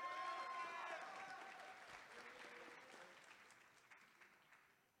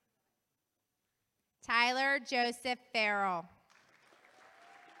 Tyler Joseph Farrell.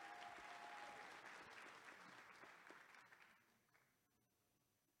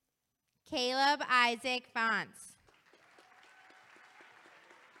 Caleb Isaac Fonts.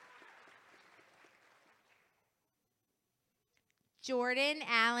 Jordan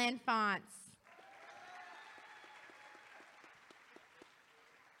Allen Fonts.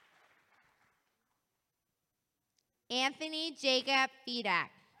 Anthony Jacob Fedak.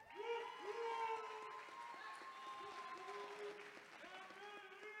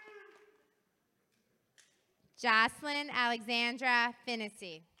 Jocelyn Alexandra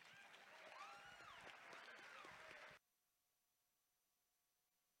Finnessy.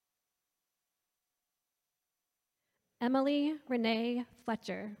 Emily Renee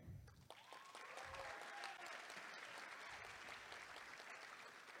Fletcher.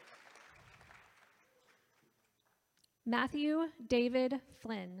 Matthew David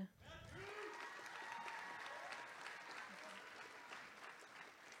Flynn.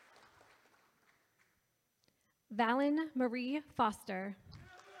 Valen Marie Foster.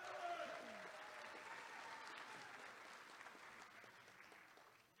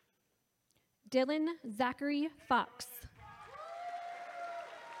 Dylan Zachary Fox.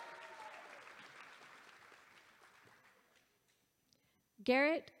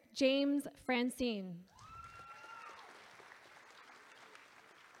 Garrett James Francine.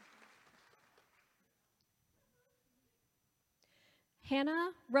 Hannah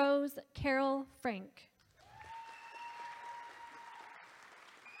Rose Carol Frank.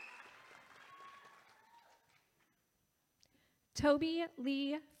 Toby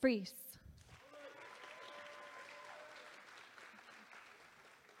Lee Freese.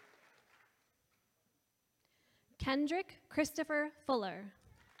 Kendrick Christopher Fuller.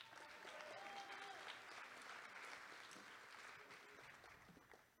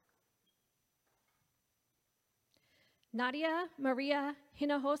 Nadia Maria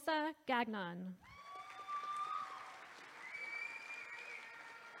Hinojosa Gagnon.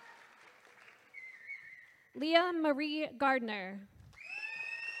 Leah Marie Gardner.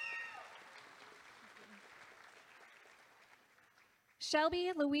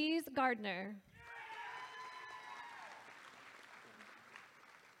 Shelby Louise Gardner.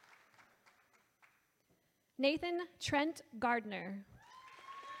 Nathan Trent Gardner.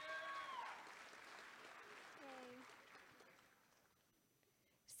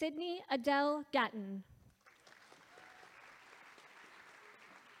 Sydney Adele Gatton.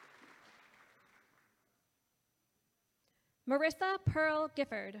 Marissa Pearl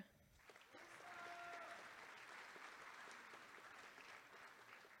Gifford.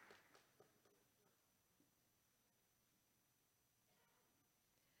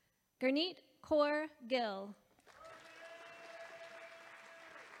 Gurneet Kaur Gill.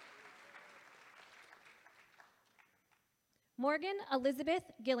 Morgan Elizabeth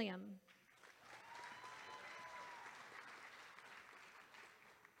Gilliam.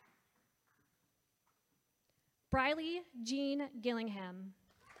 Briley Jean Gillingham.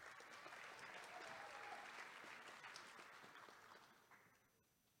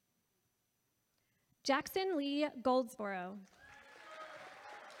 Jackson Lee Goldsboro.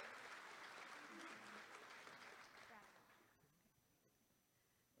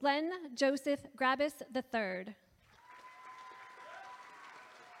 Glenn Joseph Grabus III.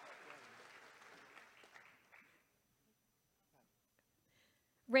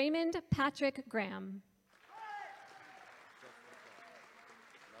 Raymond Patrick Graham.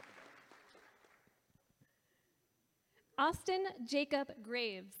 Austin Jacob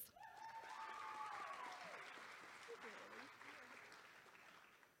Graves.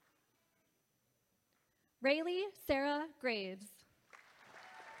 Rayleigh Sarah Graves.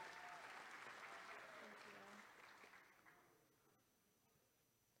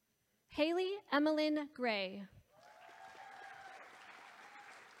 Haley Emmeline Gray.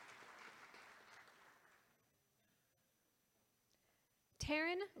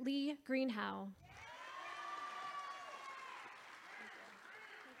 Taryn Lee Greenhow.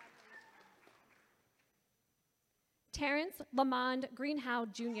 Terrence Lamond Greenhow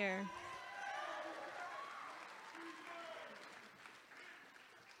Jr.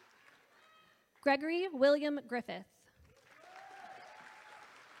 Gregory William Griffith.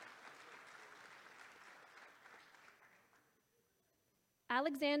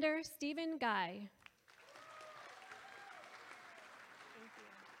 Alexander Stephen Guy.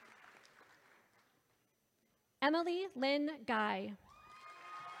 Emily Lynn Guy.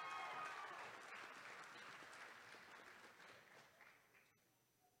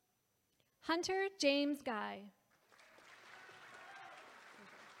 Hunter James Guy.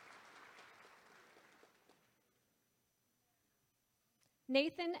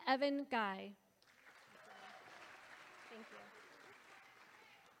 Nathan Evan Guy. Thank you.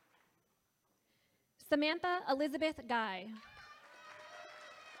 Samantha Elizabeth Guy.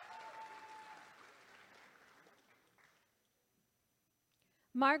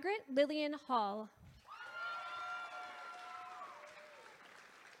 Margaret Lillian Hall.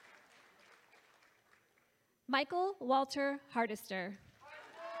 Michael Walter Hardister.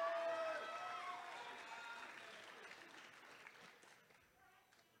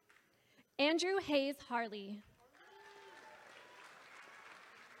 Andrew Hayes Harley.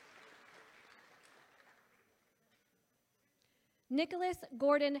 Nicholas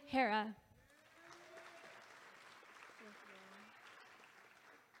Gordon Hara.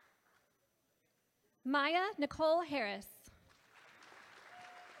 Maya Nicole Harris.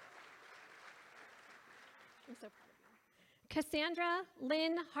 I'm so proud of you. Cassandra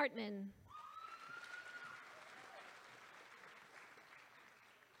Lynn Hartman.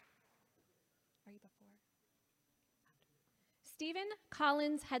 Are you before? Stephen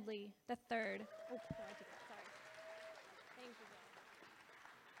Collins Headley, the third. Oh, sorry. Thank you.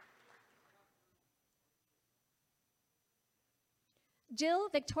 Jill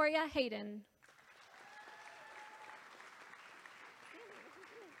Victoria Hayden.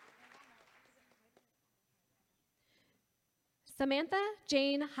 Samantha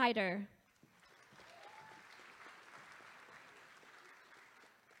Jane Hyder.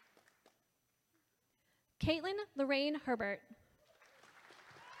 Caitlin Lorraine Herbert.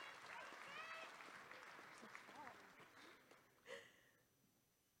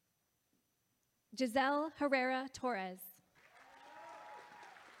 Giselle Herrera Torres.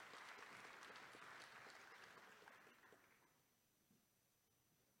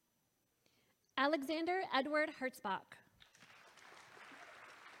 Alexander Edward Hertzbach.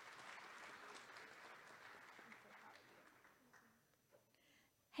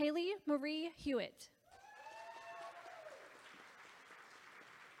 Haley Marie Hewitt.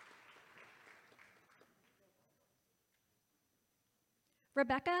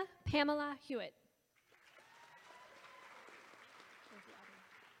 Rebecca Pamela Hewitt.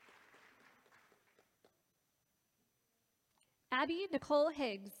 Abby Nicole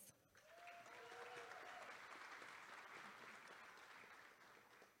Higgs.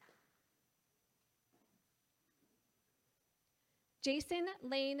 Jason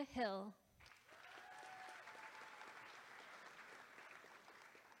Lane Hill.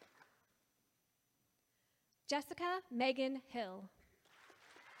 Jessica Megan Hill.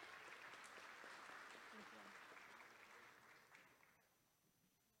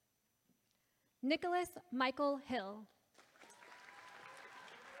 Nicholas Michael Hill.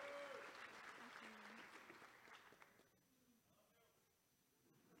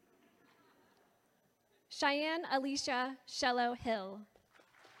 Cheyenne Alicia Shello Hill.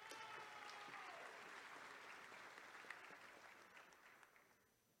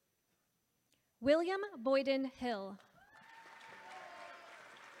 William Boyden Hill.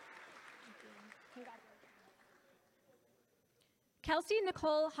 Kelsey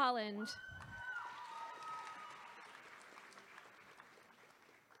Nicole Holland.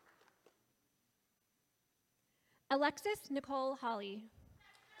 Alexis Nicole Holly.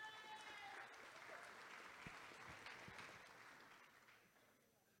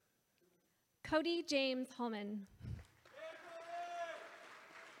 Cody James Holman.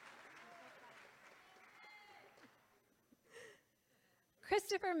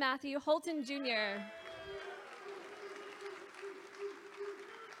 Christopher Matthew Holton Jr.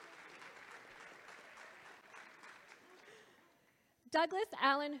 Douglas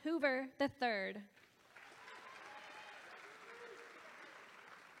Allen Hoover III.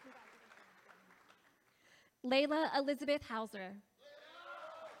 Layla Elizabeth Hauser.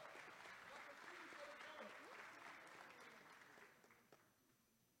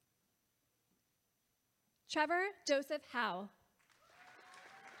 Trevor Joseph Howe.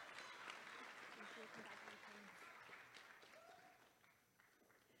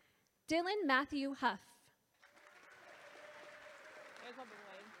 Dylan Matthew Huff.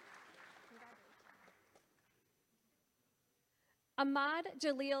 Ahmad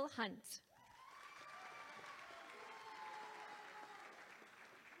Jaleel Hunt.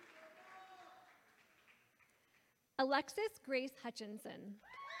 Alexis Grace Hutchinson.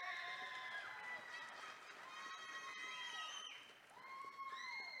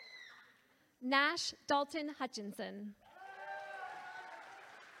 Nash Dalton Hutchinson.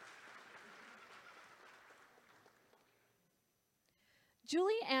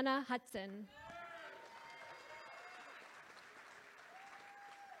 Julie Anna Hudson.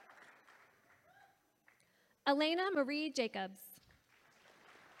 Elena Marie Jacobs.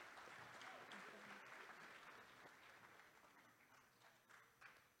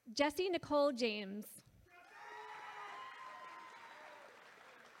 Jessie Nicole James.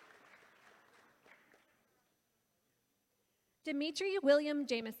 Dimitri William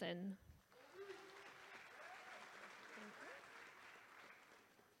Jameson.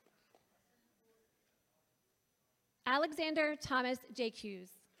 Alexander Thomas J. Hughes.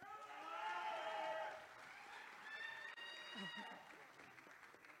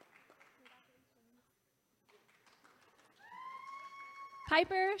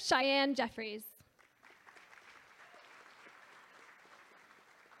 Piper Cheyenne Jeffries.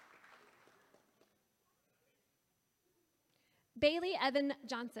 Bailey Evan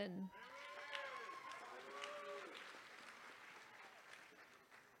Johnson.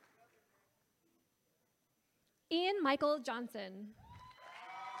 Ian Michael Johnson.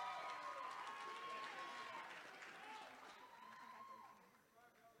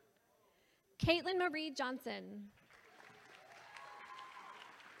 Caitlin Marie Johnson.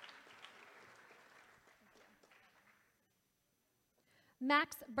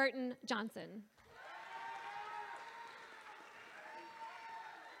 Max Burton Johnson.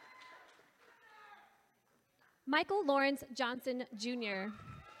 Michael Lawrence Johnson, Jr.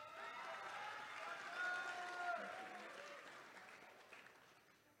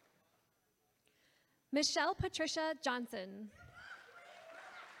 Michelle Patricia Johnson.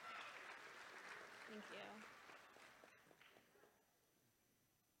 Thank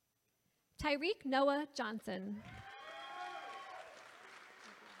you. Tyreek Noah Johnson.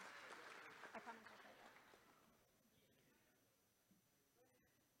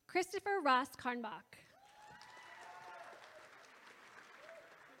 Christopher Ross Karnbach.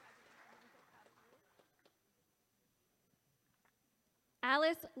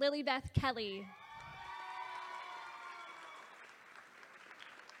 Alice Lilybeth Kelly.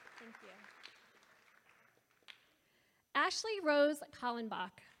 Thank you. Ashley Rose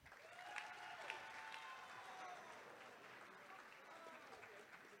Collenbach.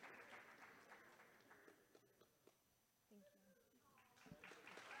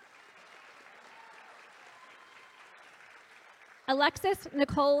 Alexis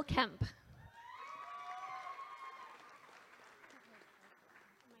Nicole Kemp.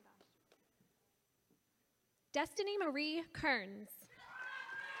 Destiny Marie Kearns.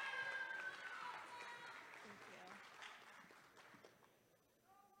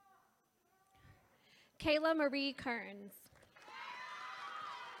 Kayla Marie Kearns.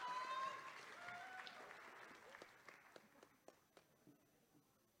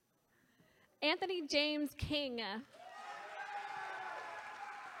 Anthony James King.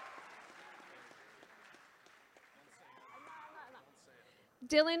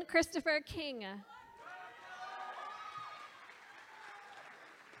 Dylan Christopher King.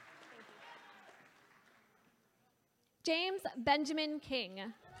 James Benjamin King.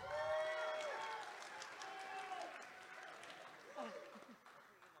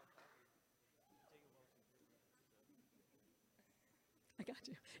 I got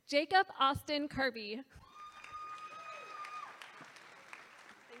you. Jacob Austin Kirby.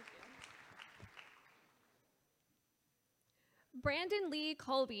 Thank you. Brandon Lee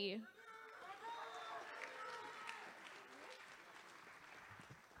Colby.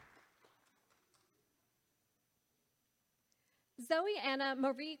 Zoe Anna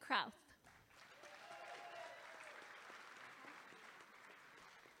Marie Krauth.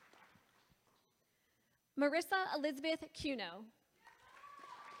 Marissa Elizabeth Cuno.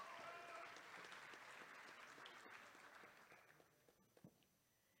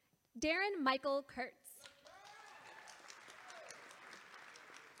 Darren Michael Kurtz.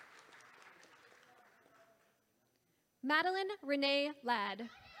 Madeline Renee Ladd.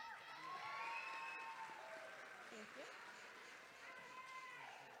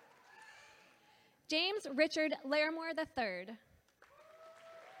 James Richard Larimore III.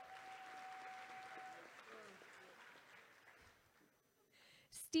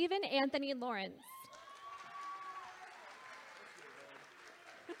 Stephen Anthony Lawrence.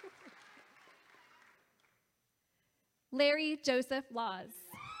 Larry Joseph Laws.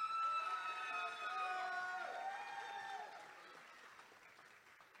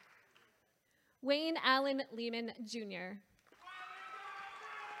 Wayne Allen Lehman Jr.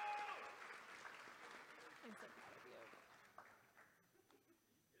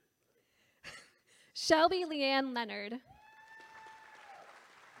 Shelby Leanne Leonard.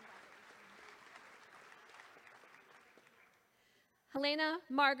 Helena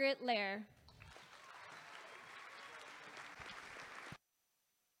Margaret Lair.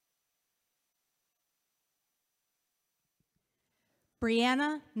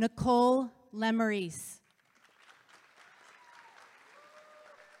 Brianna Nicole Lemerise.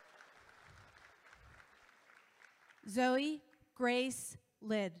 Zoe Grace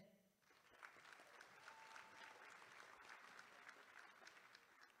Lid.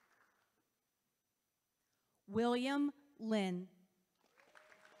 William Lynn.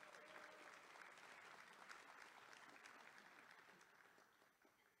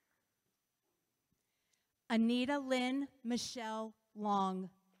 Anita Lynn Michelle Long.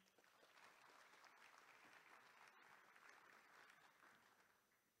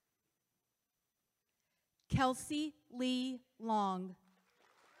 Kelsey Lee Long.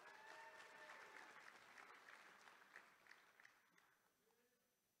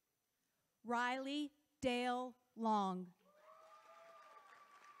 Riley Dale Long.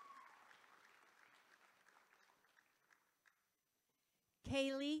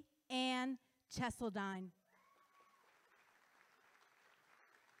 Kaylee Ann Cheseldine.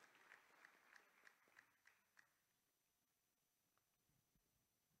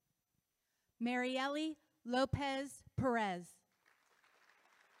 Marielle Lopez Perez.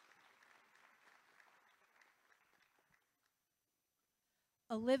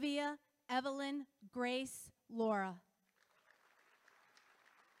 Olivia Evelyn Grace Laura.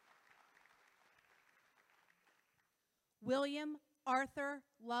 William Arthur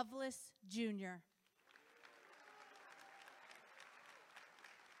Lovelace Jr.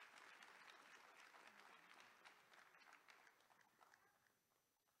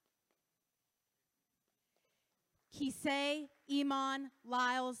 Kisei Iman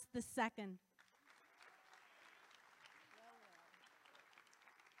Lyles II.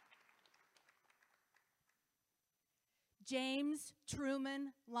 James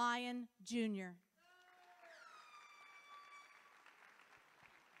Truman Lyon Jr.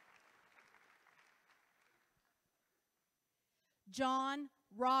 John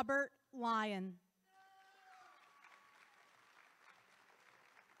Robert Lyon.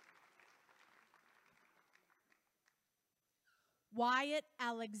 Wyatt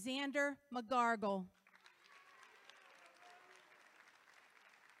Alexander McGargle.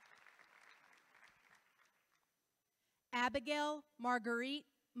 Abigail Marguerite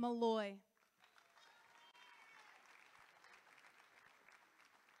Malloy.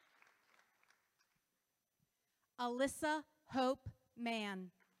 Alyssa Hope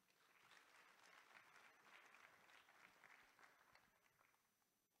Mann.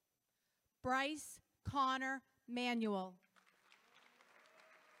 Bryce Connor Manuel.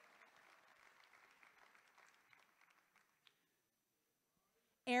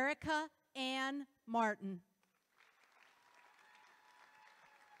 Erica Ann Martin.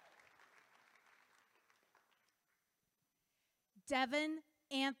 Devin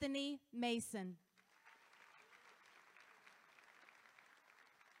Anthony Mason.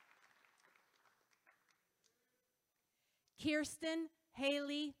 Kirsten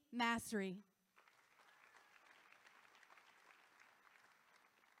Haley Massery.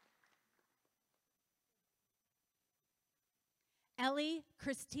 Ellie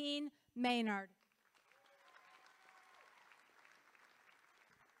Christine Maynard.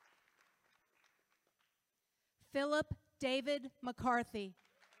 Philip David McCarthy.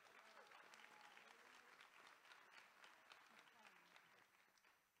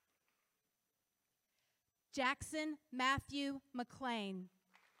 Jackson Matthew McLean.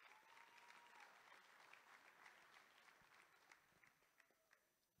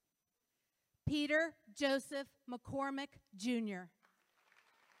 Peter Joseph McCormick, Jr.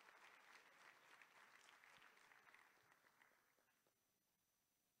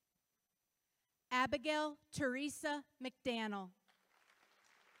 Abigail Teresa McDaniel.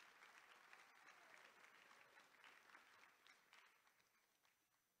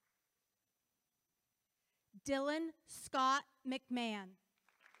 Dylan Scott McMahon.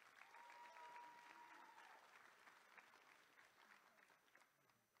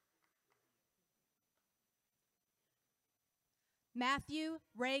 Matthew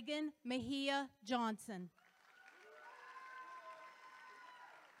Reagan Mejia Johnson.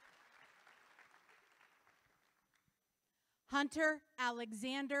 Hunter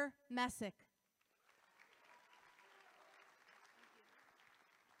Alexander Messick.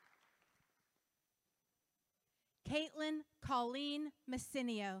 Caitlin Colleen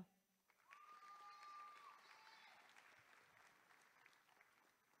Messinio.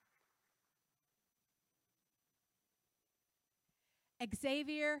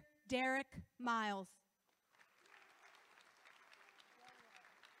 Xavier Derek Miles.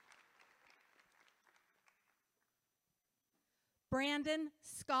 Brandon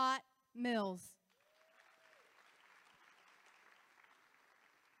Scott Mills.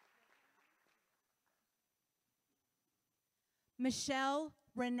 Michelle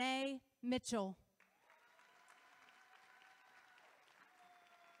Renee Mitchell.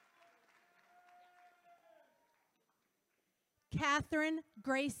 Catherine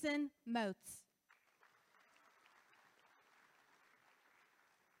Grayson Moats.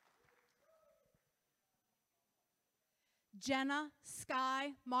 Jenna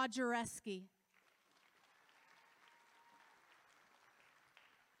Sky Majereski.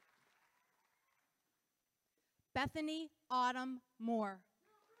 Bethany Autumn Moore.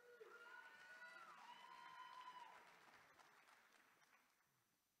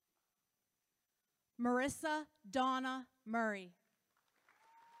 Marissa Donna Murray.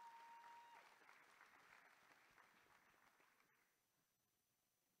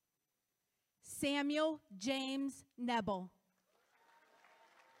 Samuel James Nebel.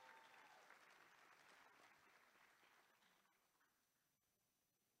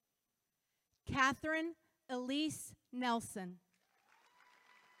 Catherine Elise Nelson.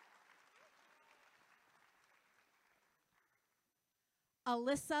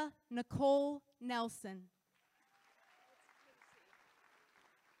 Alyssa Nicole Nelson.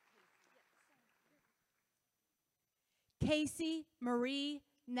 Casey Marie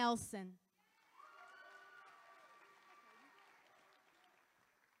Nelson.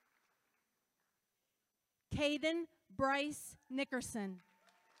 Caden Bryce Nickerson.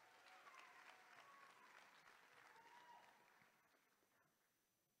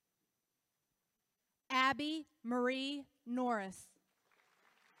 Abby Marie Norris.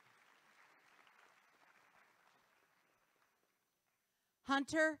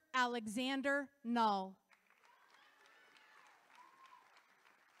 Hunter Alexander Null.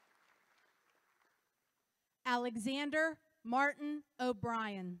 Alexander Martin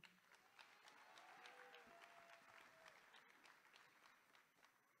O'Brien.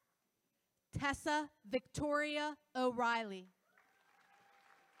 Tessa Victoria O'Reilly.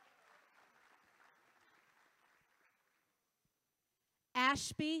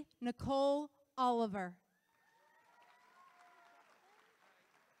 Ashby Nicole Oliver.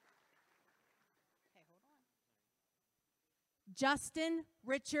 Justin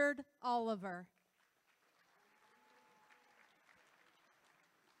Richard Oliver.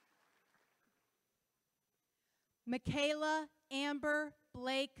 Michaela Amber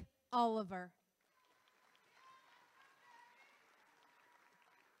Blake Oliver.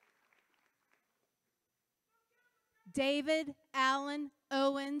 David Allen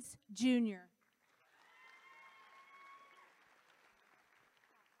Owens, Jr.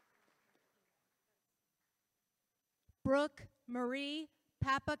 Brooke Marie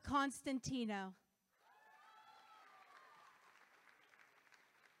Papa Constantino.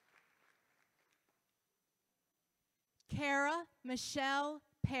 Kara Michelle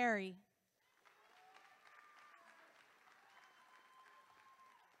Perry.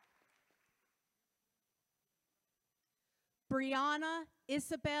 Brianna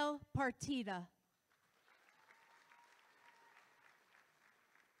Isabel Partida.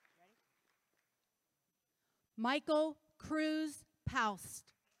 Michael Cruz Paust.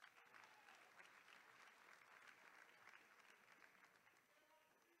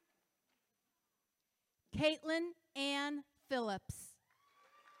 Caitlin Ann Phillips.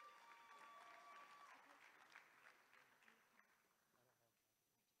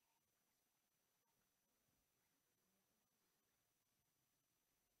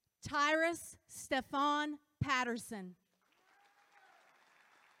 Tyrus Stefan Patterson.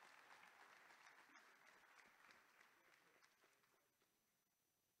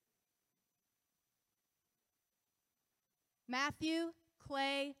 Matthew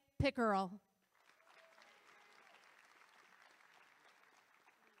Clay Pickerel.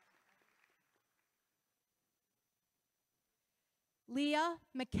 Leah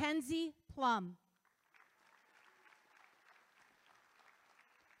Mackenzie Plum.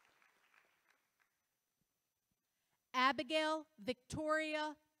 Abigail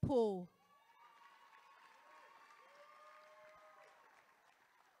Victoria Poole.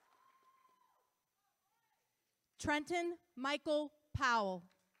 Trenton Michael Powell.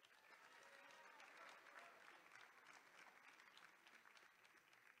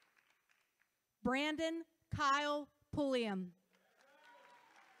 Brandon Kyle Pulliam.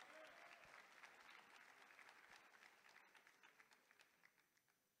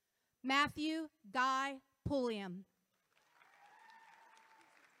 Matthew Guy Pulliam.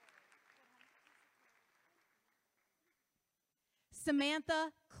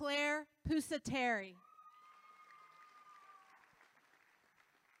 Samantha Claire Pusateri.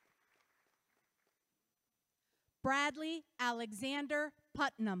 Bradley Alexander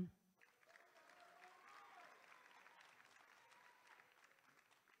Putnam.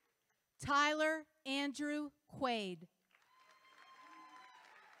 Tyler Andrew Quaid.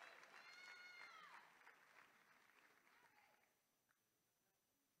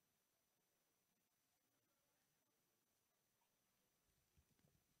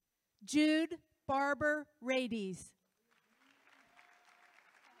 Jude Barber Radies.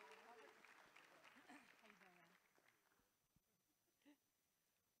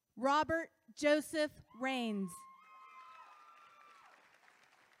 Robert Joseph Rains.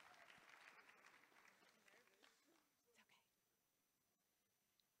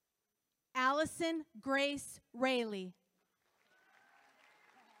 Allison Grace Rayleigh.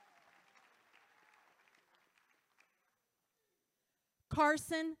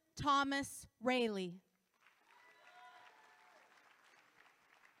 Carson Thomas Rayleigh.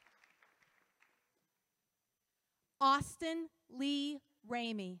 Austin Lee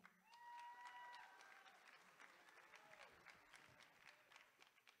Ramey.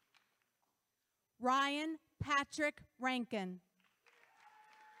 Ryan Patrick Rankin.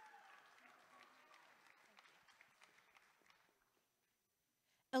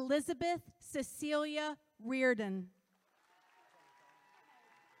 Elizabeth Cecilia Reardon.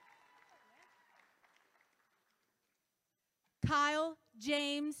 Kyle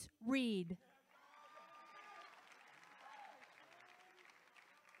James Reed.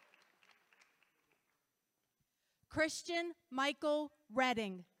 Christian Michael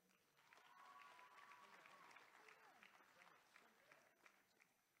Redding.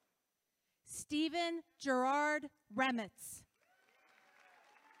 Stephen Gerard Remitz.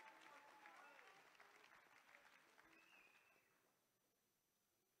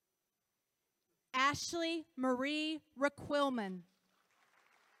 Ashley Marie Requilman.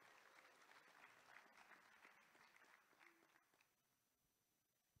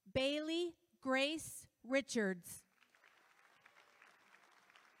 Bailey Grace Richards.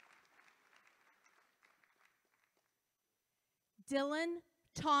 Dylan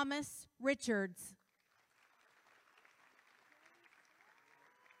Thomas Richards.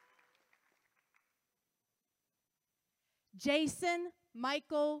 Jason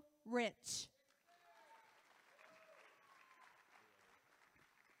Michael Rich.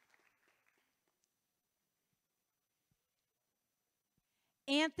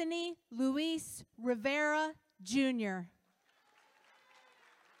 Anthony Luis Rivera Jr.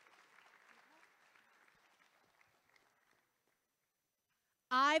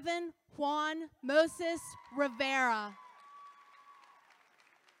 Ivan Juan Moses Rivera.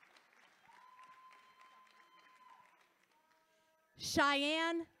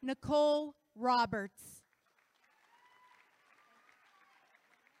 Cheyenne Nicole Roberts.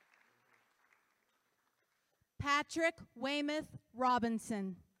 Patrick Weymouth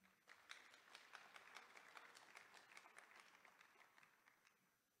Robinson.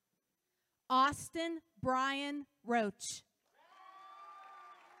 Austin Brian Roach.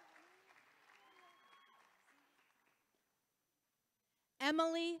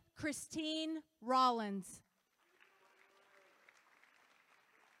 Emily Christine Rollins.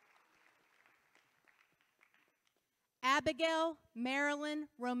 Abigail Marilyn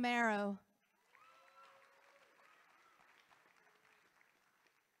Romero.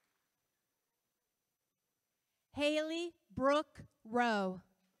 Haley Brooke Rowe.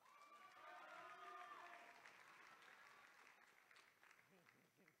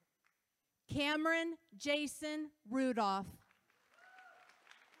 Cameron Jason Rudolph.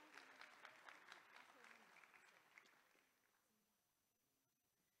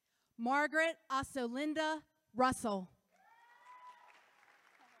 Margaret Asolinda Russell.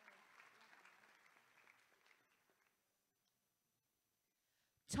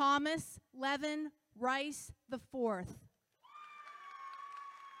 Thomas Levin Rice IV.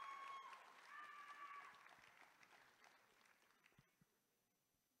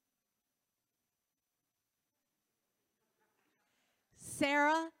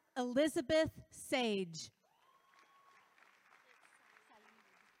 Sarah Elizabeth Sage.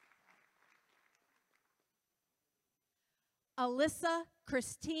 Alyssa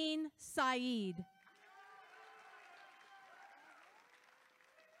Christine Saeed.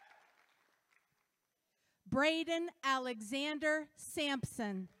 Braden Alexander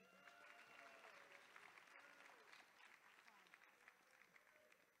Sampson.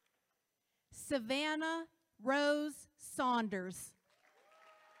 Savannah Rose Saunders.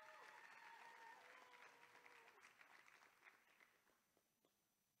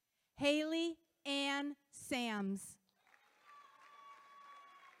 Haley Ann Sams.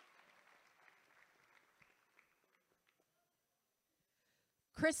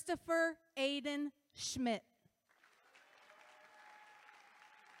 Christopher Aiden Schmidt.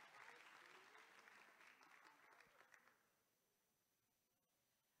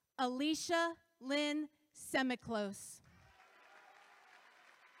 Alicia Lynn Semiklos.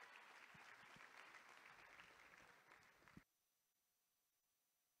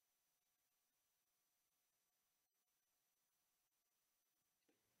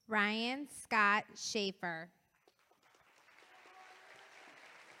 Ryan Scott Schaefer.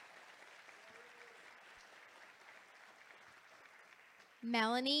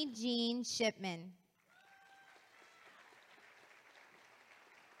 Melanie Jean Shipman.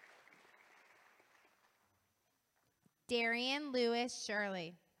 Darian Lewis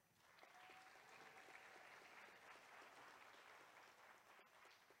Shirley.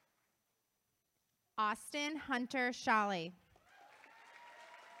 Austin Hunter Shawley.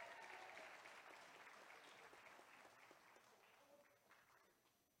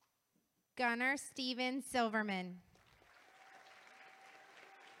 Gunnar Steven Silverman.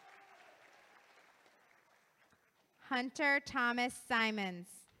 Hunter Thomas Simons.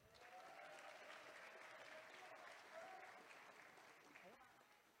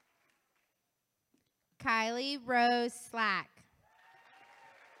 Kylie Rose Slack.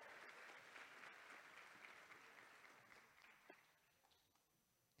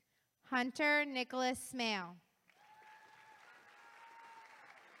 Hunter Nicholas Smale.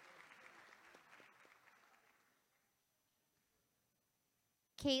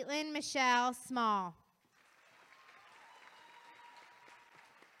 Caitlin Michelle Small.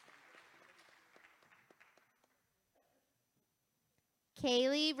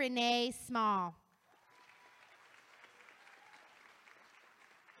 Kaylee Renee Small.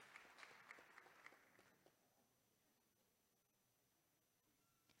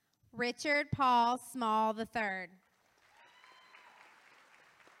 Richard Paul Small III.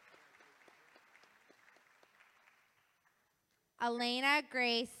 Elena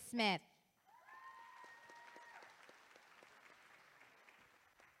Grace Smith.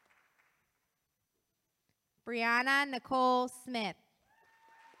 Brianna Nicole Smith.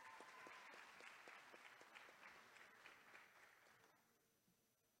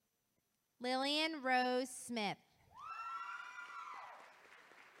 Lillian Rose Smith.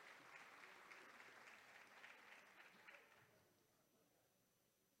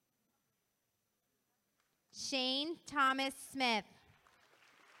 Shane Thomas Smith.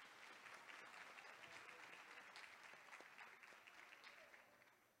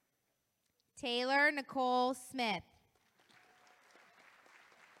 Taylor Nicole Smith.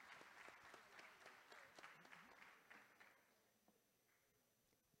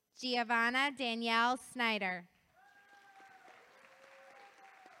 Giovanna Danielle Snyder.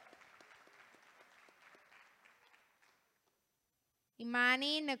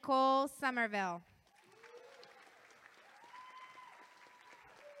 Imani Nicole Somerville.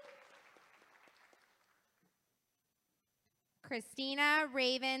 Christina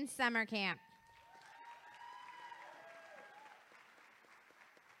Raven Summercamp.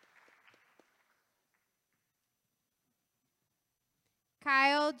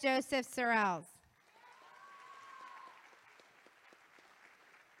 Kyle Joseph Sorrells.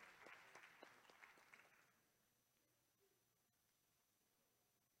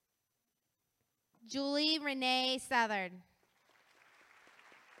 Julie Renee Southard.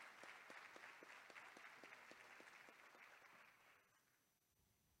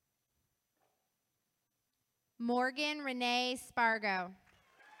 Morgan Renee Spargo.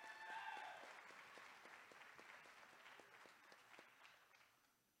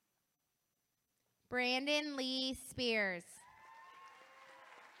 Brandon Lee Spears.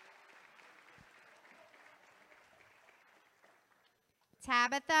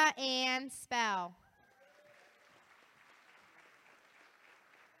 Tabitha Ann Spell.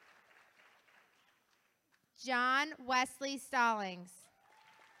 John Wesley Stallings.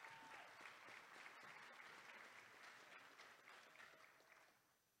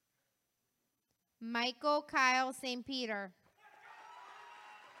 Michael Kyle St. Peter.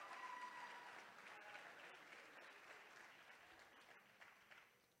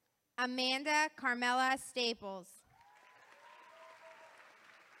 Amanda Carmela Staples.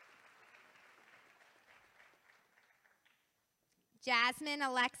 Jasmine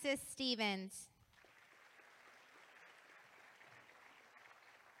Alexis Stevens.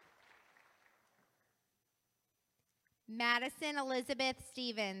 Madison Elizabeth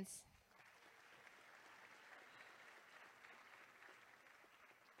Stevens.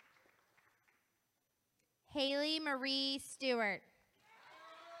 Haley Marie Stewart.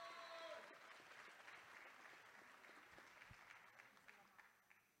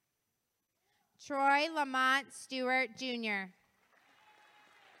 Troy Lamont Stewart, Jr.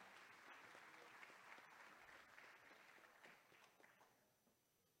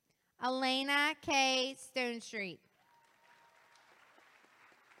 Elena K. Stonestreet.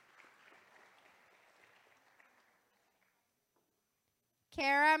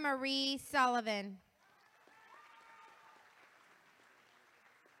 Kara Marie Sullivan.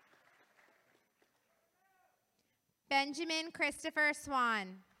 Benjamin Christopher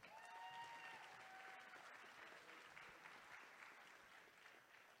Swan.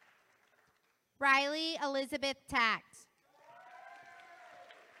 Riley Elizabeth Tact.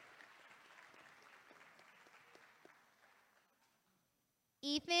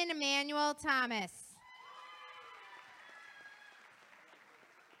 Ethan Emmanuel Thomas.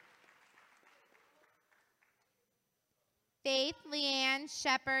 Faith Leanne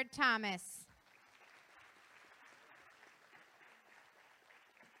Shepard Thomas.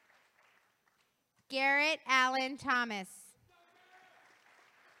 Garrett Allen Thomas.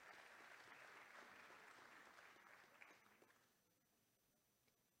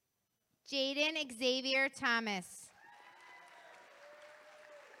 Jaden Xavier Thomas.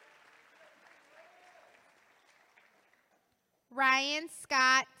 Ryan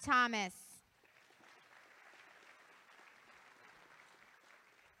Scott Thomas.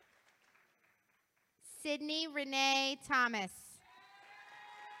 Sydney Renee Thomas.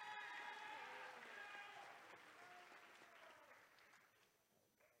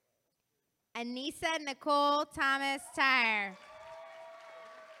 Anissa Nicole Thomas Tyre.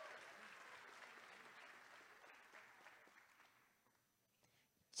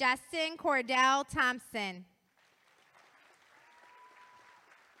 Justin Cordell Thompson.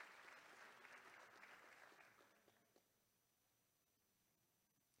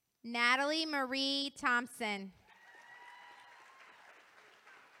 Natalie Marie Thompson.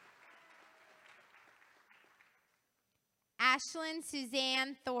 Ashlyn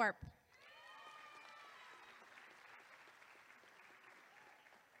Suzanne Thorpe.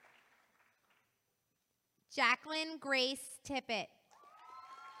 Jacqueline Grace Tippett.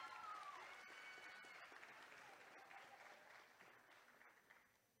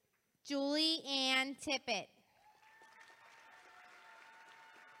 Julie Ann Tippett.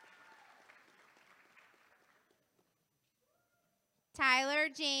 Tyler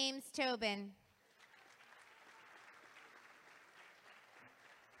James Tobin.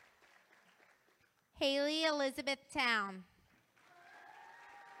 Haley Elizabeth Town.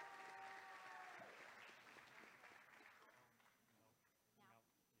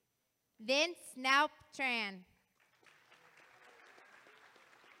 Vince Naup Tran.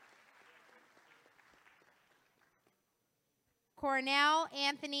 Cornell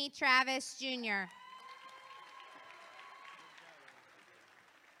Anthony Travis Jr.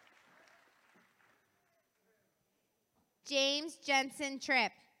 James Jensen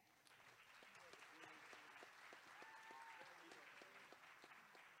Tripp.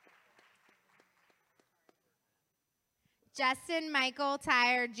 Justin Michael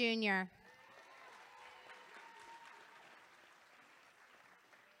Tyre Jr.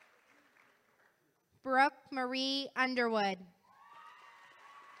 Brooke Marie Underwood.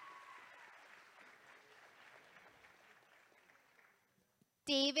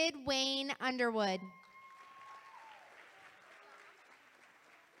 David Wayne Underwood.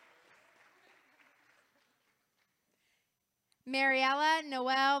 Mariela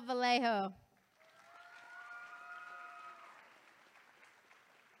Noel Vallejo.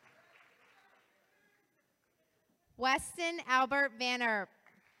 Weston Albert Van Erp.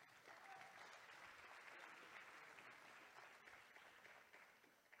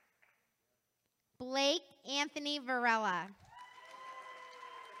 Blake Anthony Varela.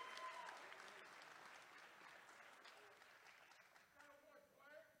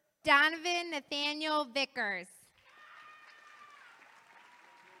 Donovan Nathaniel Vickers.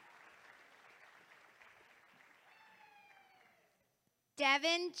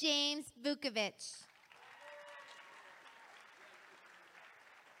 Devin James Vukovic.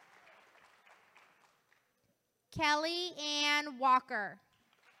 Kelly Ann Walker.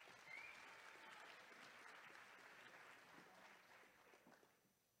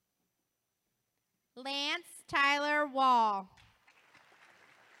 Lance Tyler Wall.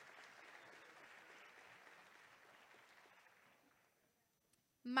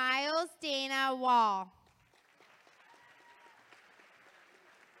 Miles Dana Wall.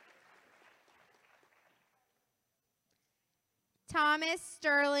 Thomas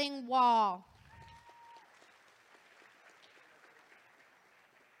Sterling Wall.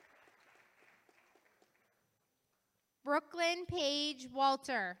 Brooklyn Page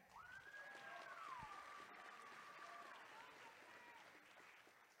Walter.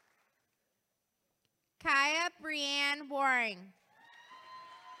 Kaya Brianne Waring.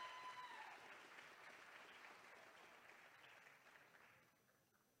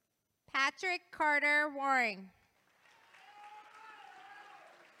 Patrick Carter Waring.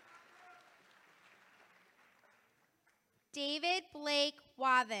 David Blake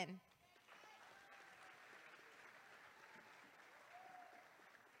Wathen.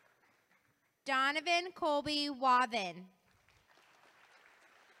 Donovan Colby Wathen.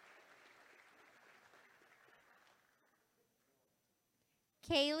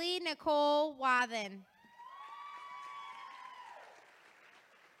 Kaylee Nicole Wathen.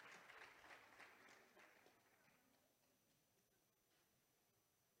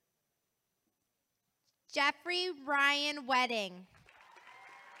 Jeffrey Ryan Wedding.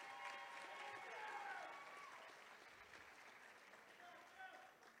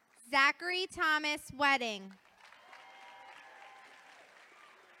 Zachary Thomas Wedding.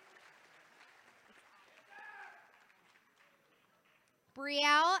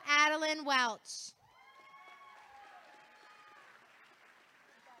 Brielle Adeline Welch.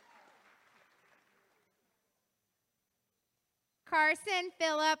 Carson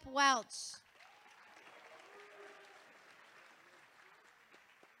Phillip Welch.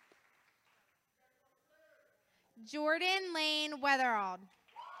 Jordan Lane Weatherald.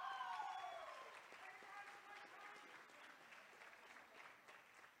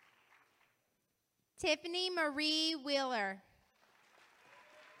 Tiffany Marie Wheeler.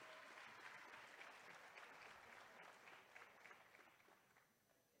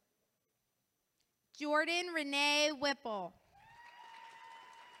 Jordan Renee Whipple.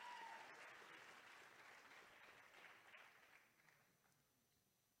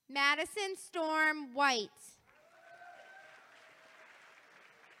 Madison Storm White.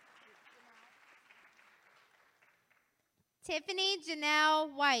 Tiffany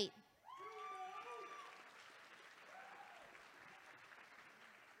Janelle White.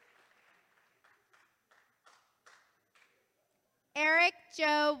 Eric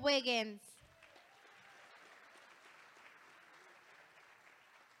Joe Wiggins.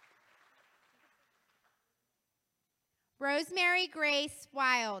 Rosemary Grace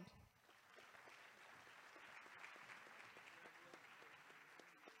Wild.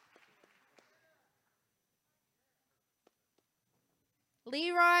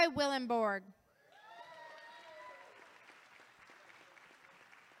 Leroy Willenborg.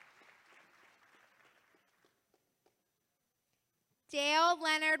 Dale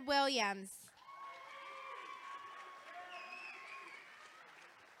Leonard Williams.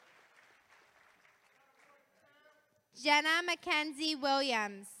 Jenna Mackenzie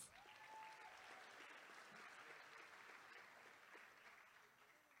Williams.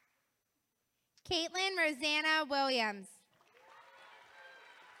 Caitlin Rosanna Williams.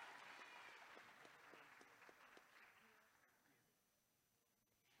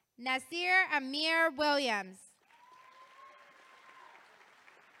 Nasir Amir Williams.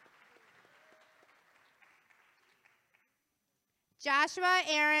 Joshua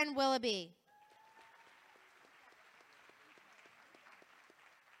Aaron Willoughby.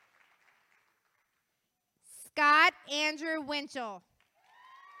 Scott Andrew Winchell.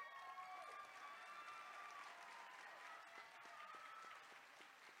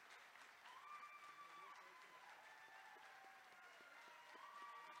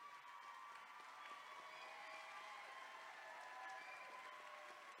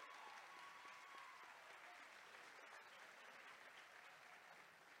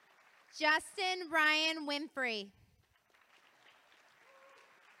 Justin Ryan Winfrey.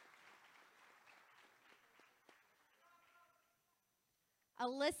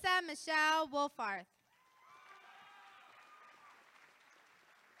 Alyssa Michelle Wolfarth.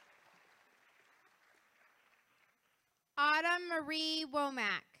 Autumn Marie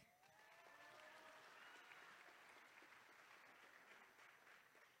Womack.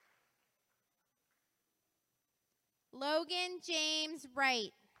 Logan James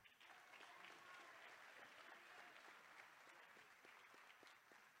Wright.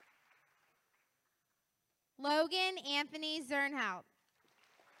 Logan Anthony Zernhout.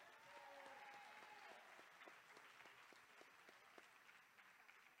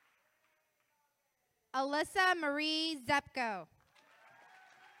 Alyssa Marie Zepko.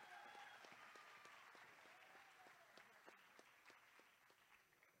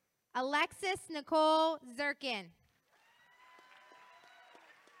 Alexis Nicole Zirkin.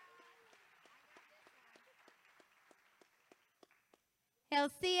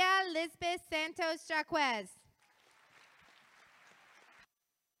 Hilcia Lisbeth Santos Jaquez.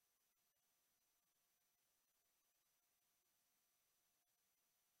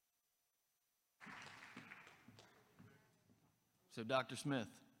 So, Dr. Smith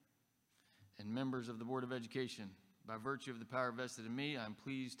and members of the Board of Education, by virtue of the power vested in me, I am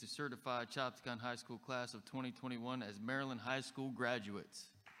pleased to certify Chopticon High School class of 2021 as Maryland High School graduates.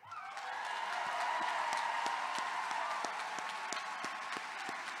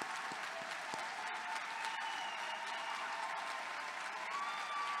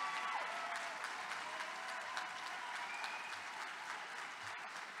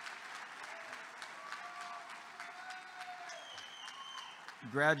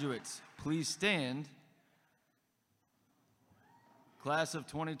 Graduates, please stand. Class of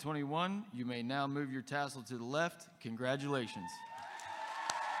 2021, you may now move your tassel to the left. Congratulations.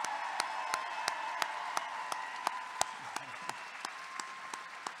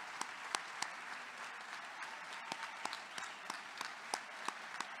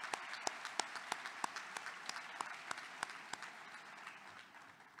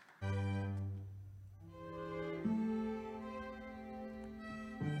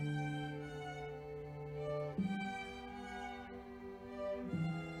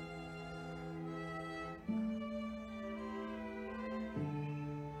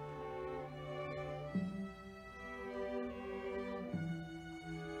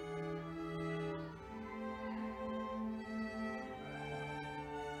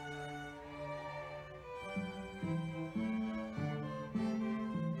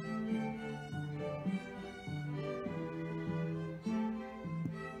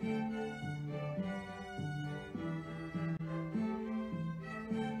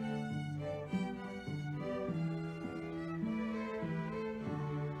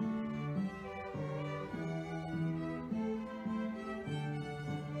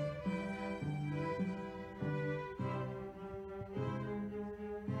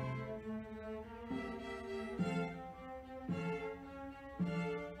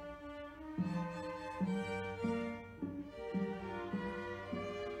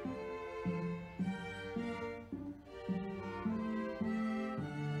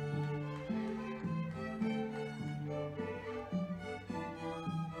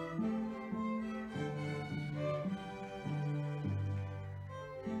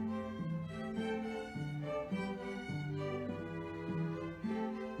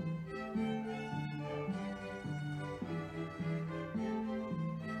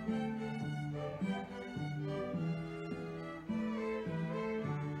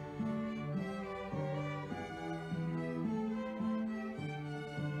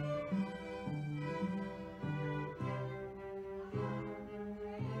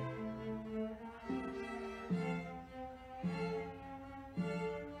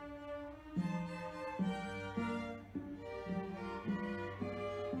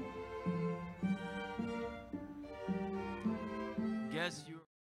 Guests,